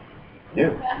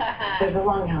 You? There's a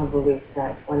long-held belief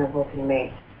that when a Vulcan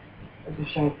mates, it's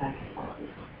a shared psychic bond.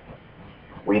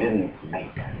 We didn't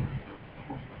make it.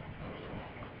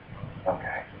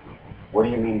 Okay. What do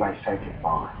you mean by psychic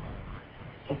bond?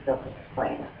 Difficult to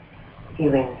explain.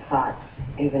 Feelings, thoughts,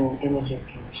 even images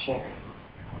can be shared.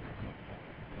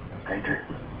 Baker,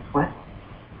 What?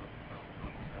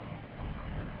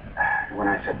 when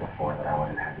I said before that I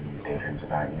wasn't having any daydreams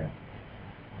about you,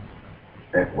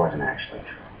 it wasn't actually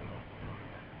true.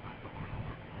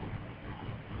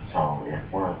 So,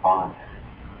 if we're bonded,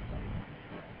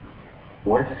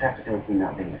 what does this have to do with me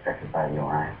not being affected by the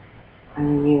Orion? I'm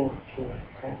immune to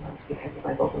pheromones because of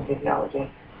my Vulcan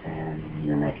physiology. And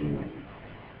you're making me...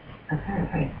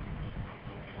 Apparently.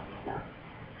 No.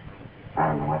 I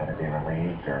don't know whether to be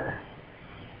relieved or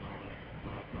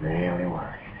really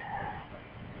worried.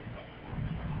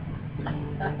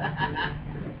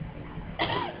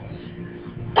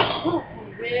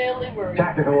 Really worried.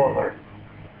 Tactical alert.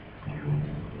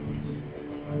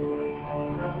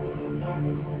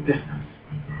 Distance.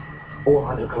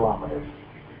 400 kilometers.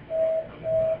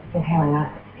 It's hailing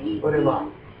us. Put him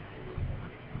up.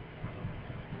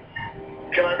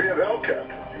 Can I be of help,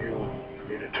 Captain? Do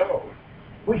you need a tow?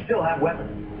 We still have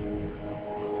weapons.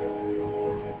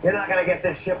 You're not gonna get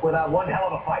this ship without one hell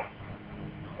of a fight.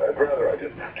 I'd rather I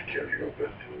didn't have to kill you,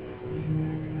 but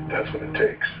that's what it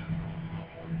takes.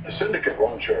 The Syndicate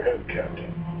wants your head,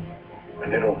 Captain.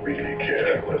 And they don't really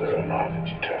care whether or not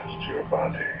it's attached to your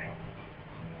body.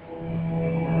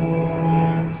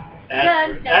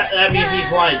 That means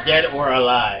he's wanted dead or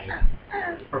alive.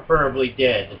 Preferably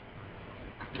dead.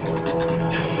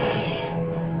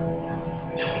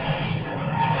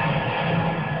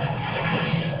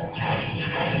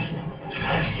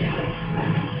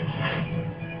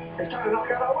 They're trying to knock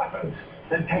out our weapons.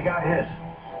 Then take out his.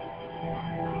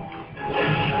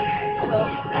 Well,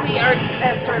 we already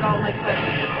answered all my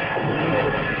questions.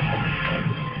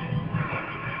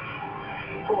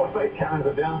 4 freight cannons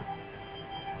are down.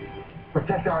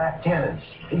 Protect our aft cannons.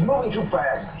 He's moving too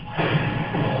fast.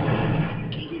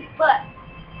 Kick his butt.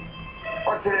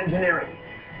 What's in engineering?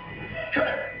 Good.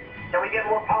 Can we get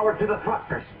more power to the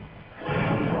thrusters?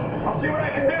 I'll see what I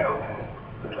can do.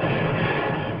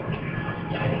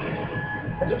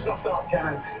 I just lost our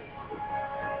cannons.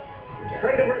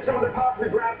 Ready to bring some of the power to the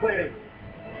ground plating.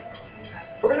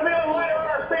 We're going to be on the line on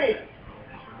our feet.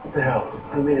 What the hell?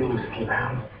 I made it lose a few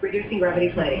pounds. Reducing gravity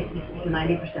plating to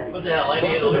 90%. What the hell? I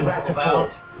need a Thrusters are little back to about.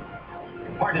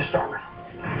 full. Hard to start.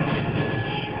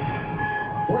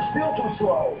 We're still too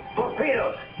slow.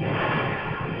 Torpedoes.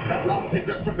 That loudspeaker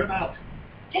just took them out.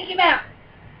 Take him out.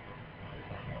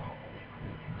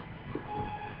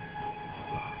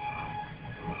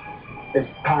 He's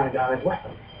powering down his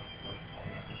weapon.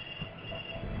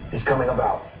 He's coming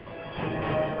about.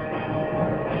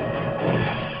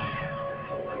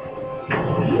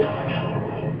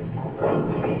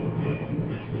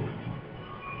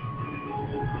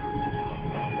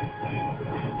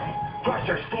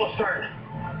 Thrusters full astern.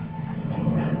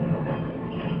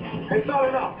 It's not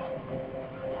enough.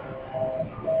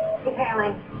 It's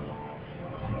hailing.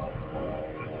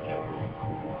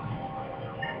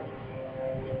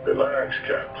 Relax,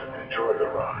 Captain. Enjoy the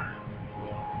ride.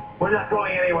 We're not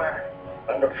going anywhere.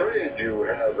 I'm afraid you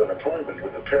have an appointment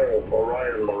with a pair of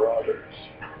Orion Marauders.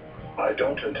 I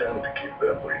don't intend to keep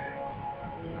them waiting.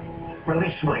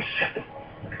 Release my ship.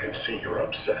 I can see you're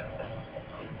upset.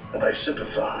 And I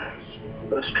sympathize.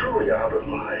 But it's truly out of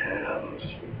my hands.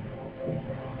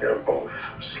 You're both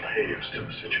slaves to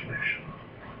the situation.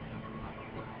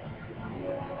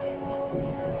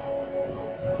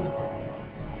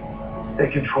 They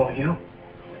control you?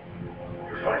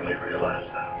 You finally realize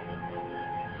that.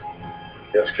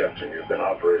 Yes, Captain, you've been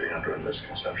operating under a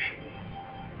misconception.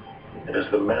 It is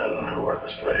the men who are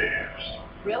the slaves,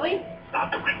 Really?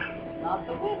 not the women. Not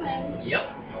the women. Yep.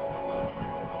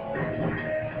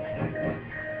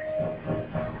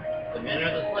 The men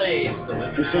are the slaves, the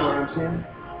women You are see what not. I'm saying?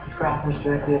 Scrappers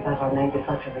directly above our main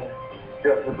deflection wheel.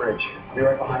 Get up to the bridge. I'll be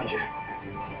right behind you.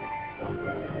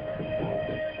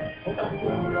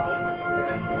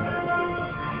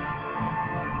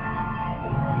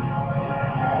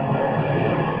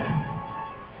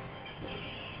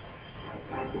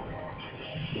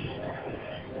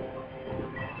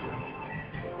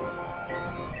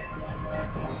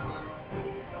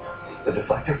 The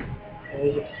deflector? I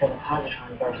use it to send a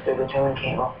positron burst through the towing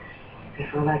cable.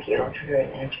 If we're lucky, it'll trigger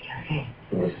an energy cascade.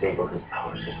 And disable his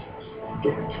power systems.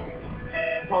 Give it to me.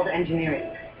 Hold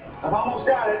engineering. I've almost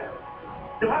got it.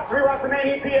 You'll have to reroute the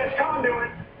main EPS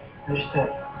conduit. Understood.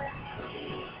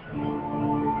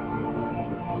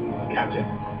 Captain.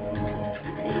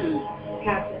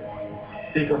 Captain,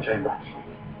 Deco chamber.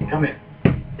 Come in.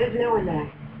 there's no one there.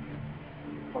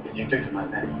 What did you do to my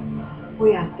men?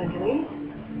 We asked them to leave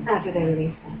after they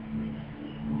released them.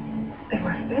 They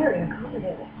were very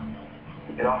accommodating.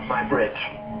 Get off my bridge.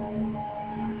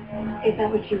 Is that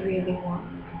what you really want?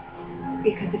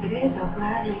 Because if it is, I'll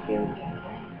gladly do what you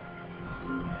say.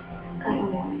 I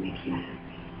only want to make you happy.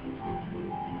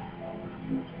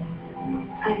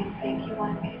 I didn't think you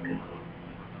wanted me to go.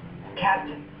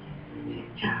 Captain.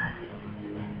 John.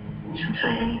 She'll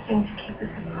try anything to keep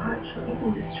us apart. She'll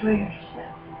even destroy your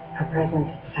ship. Her presence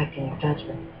is affecting your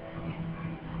judgment.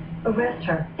 Arrest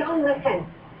her. Don't listen.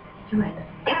 Do it.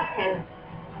 Captain.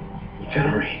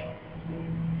 Valerie,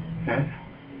 Huh?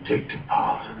 take the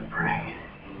paws of the prey.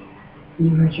 You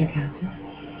heard your captain?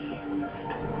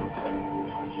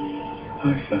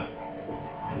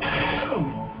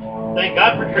 Thank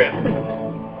God for Trip.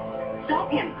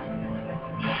 Stop him.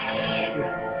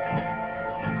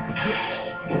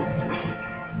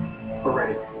 We're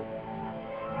ready.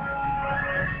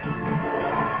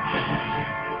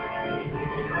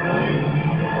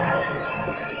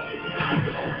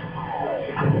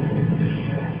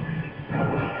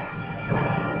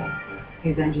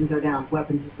 His engines are down.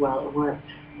 Weapons as well. It worked.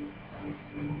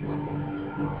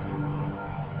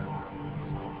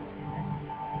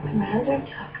 Commander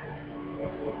Tucker.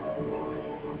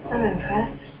 I'm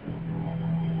impressed.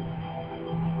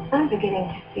 I'm beginning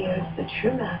to see you as the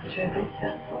true master of this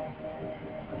vessel.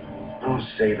 Don't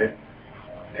save it.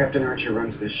 Captain Archer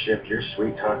runs this ship. You're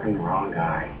sweet-talking the wrong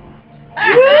guy.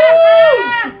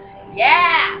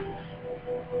 Yeah!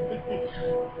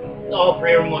 All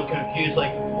three of them look confused,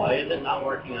 like, why is it not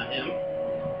working on him?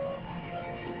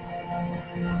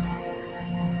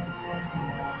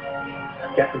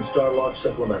 Captain Starlog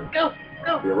supplement. Go,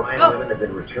 go, The Orion go. women have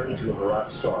been returned to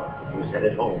Harat Sar, who's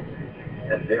headed home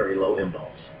at very low impulse.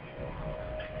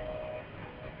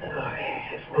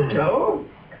 No?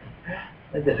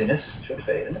 The dizziness should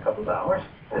fade in a couple of hours.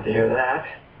 Glad to hear that.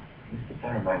 Mr.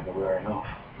 Fahrenheit were wearing off.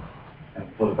 And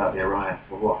thought about the Orion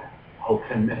for what? A whole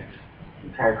 10 minutes. The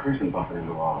entire crew's been bumping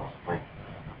into walls. Like,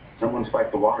 someone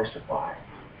spiked the water supply.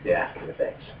 The after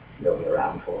effects. They'll be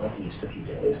around for at least a few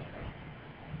days.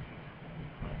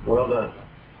 Well done.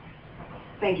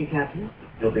 Thank you, Captain.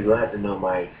 You'll be glad to know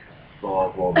my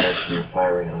log won't mention you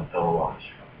firing on a fellow watch.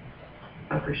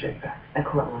 I appreciate that. A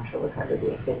court martial was hardly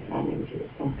a fit ending to this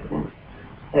incident.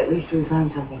 At least we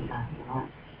learned something about the Orion.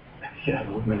 Yeah,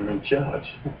 the women are in charge.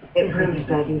 It proves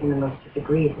that even the most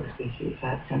disagreeable species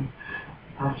have some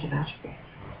positive attributes.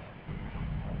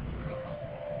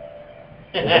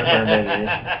 Is that my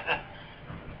imagination?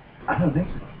 I don't think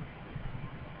so.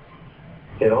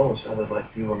 It almost sounded like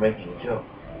you were making a joke.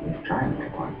 He's trying to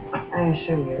make one. I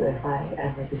assure you, if I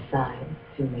ever decide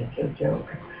to make a joke,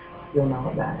 you'll know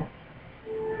about it.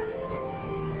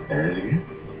 There it is again.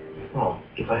 Well,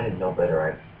 if I didn't know better,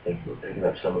 I'd think we were picking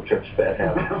up some of Trip's bad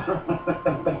habits.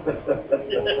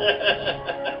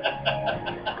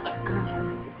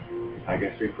 I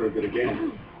guess we proved it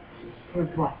again. With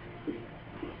what?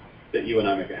 That you and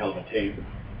I make a hell of a team.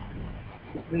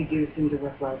 We do seem to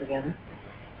work well together.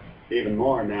 Even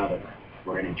more now that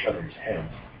we're in each other's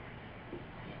heads.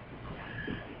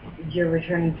 You're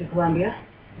returning to Columbia?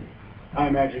 I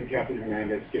imagine Captain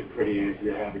Hernandez get pretty antsy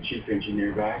to have a chief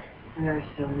engineer back. There are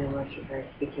still numerous repairs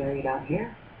to be carried out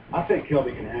here. I think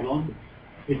Kelby can handle him.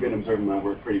 He's been observing my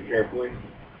work pretty carefully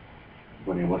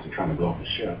when he wasn't trying to blow up the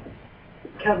ship.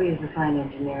 Kelby is a fine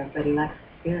engineer, but he lacks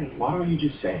experience. Why don't you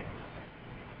just say it?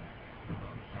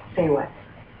 Say what?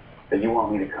 That you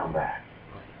want me to come back?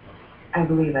 I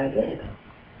believe I did.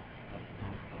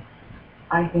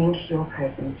 I think your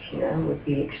presence here would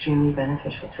be extremely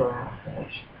beneficial to our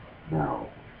operation. No.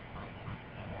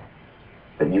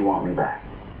 Then you want me back.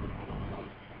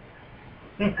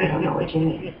 I don't know what you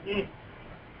mean.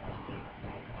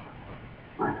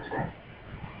 My mistake.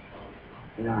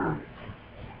 Yeah.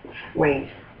 Wait.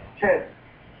 Trip.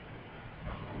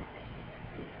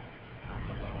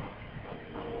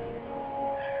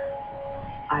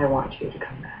 I want you to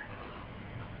come back.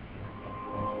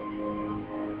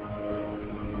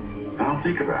 I'll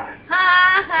think about it.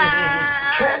 Ha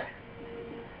ha! Trip.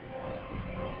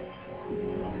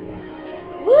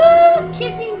 Woo!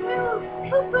 Kissy woo!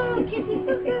 Poo poo! Kissy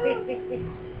poo poo!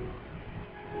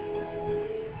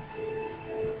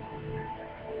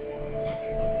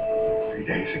 3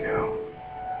 days ago,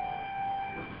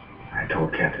 I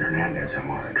told Captain Hernandez I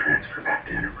wanted to transfer back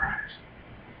to Enterprise.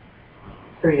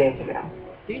 3 days ago.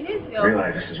 3 days I ago.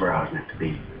 realized this is where I was meant to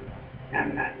be.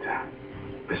 And that,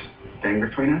 this thing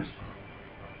between us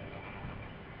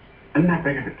isn't that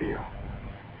big of a deal.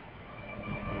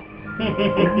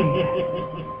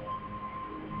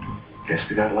 Guess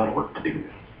we got a lot of work to do.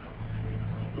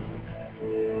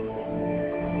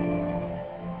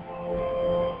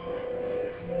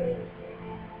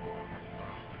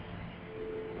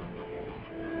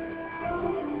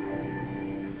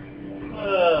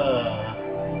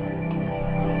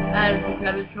 Out of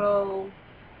control.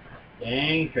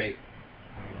 Dang straight.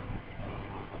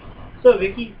 So,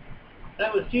 Vicky,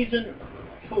 that was season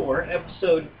 4,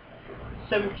 episode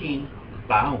 17,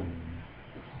 Bound.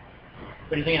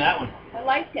 What do you think of that one? I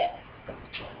liked it.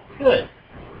 Good.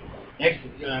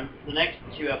 The next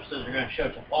 2 episodes are going to show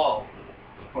to fall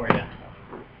for you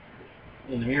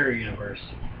in the mirror universe.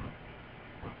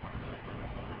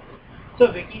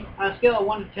 So, Vicky, on a scale of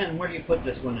 1 to 10, where do you put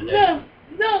this one today? No,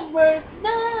 number 9.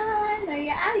 Are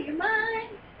you out of your mind?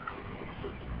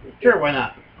 Sure, why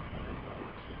not?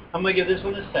 I'm going to give this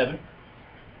one a 7,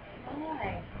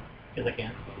 Why? because I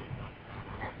can.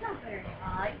 That's not very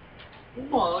high.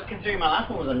 Well, considering my last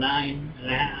one was a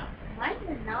 9.5. Mine's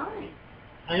a 9.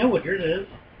 I know what yours is.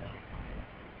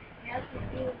 Yes,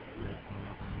 it is.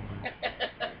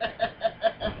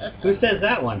 Who says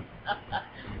that one?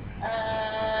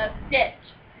 Stitch.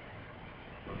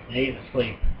 He's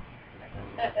asleep.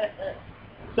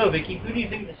 So, Vicky, who do you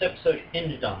think this episode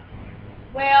ended on?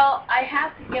 Well, I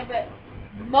have to give it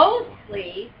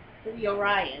mostly to the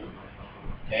Orion.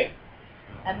 Okay.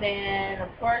 And then, of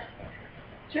course,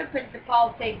 Trip and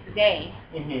Paul saves the day.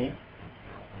 Mm-hmm.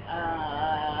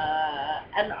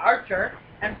 And Archer,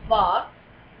 and Fox,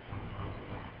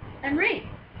 and Reed.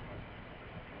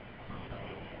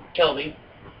 Kelby,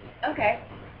 Okay.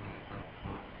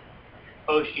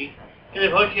 Hoshi. And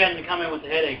if Hoshi hadn't come in with the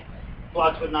headache,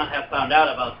 Phlox would not have found out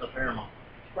about the pheromone.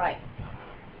 Right.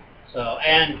 So,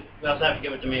 and we also have to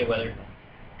give it to Mayweather,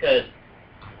 because it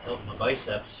helped my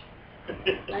biceps.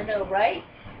 I know, right?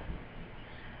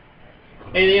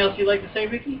 Anything else you'd like to say,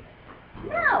 Vicky?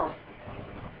 No.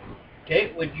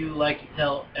 Okay, would you like to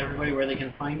tell everybody where they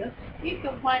can find us? You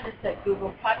can find us at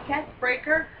Google Podcast,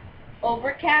 Breaker,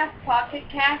 Overcast, Pocket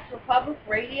Cast, Republic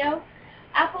Radio,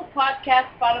 Apple Podcast,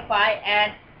 Spotify,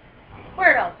 and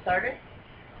where it all started,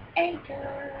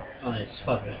 Anchor. Oh, it's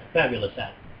fabulous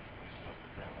app.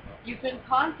 You can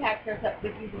contact us at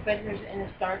Vicky's Adventures in a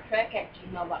Star Trek at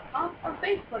gmail.com or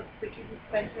Facebook, Vicky's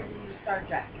Adventures in a Star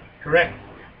Trek. Correct.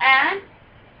 And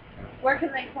where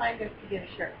can they find us to get a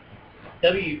shirt?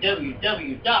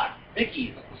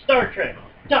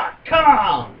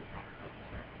 www.vickystartrek.com.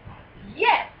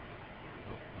 Yes!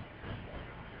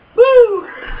 Woo!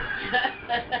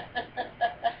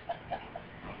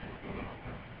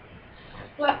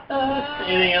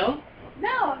 Anything else? No,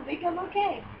 I think I'm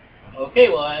okay. Okay,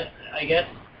 well, I guess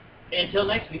until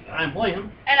next week, I'm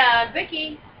William. And I'm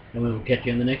Vicky. And we will catch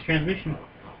you in the next transmission.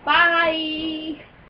 Bye!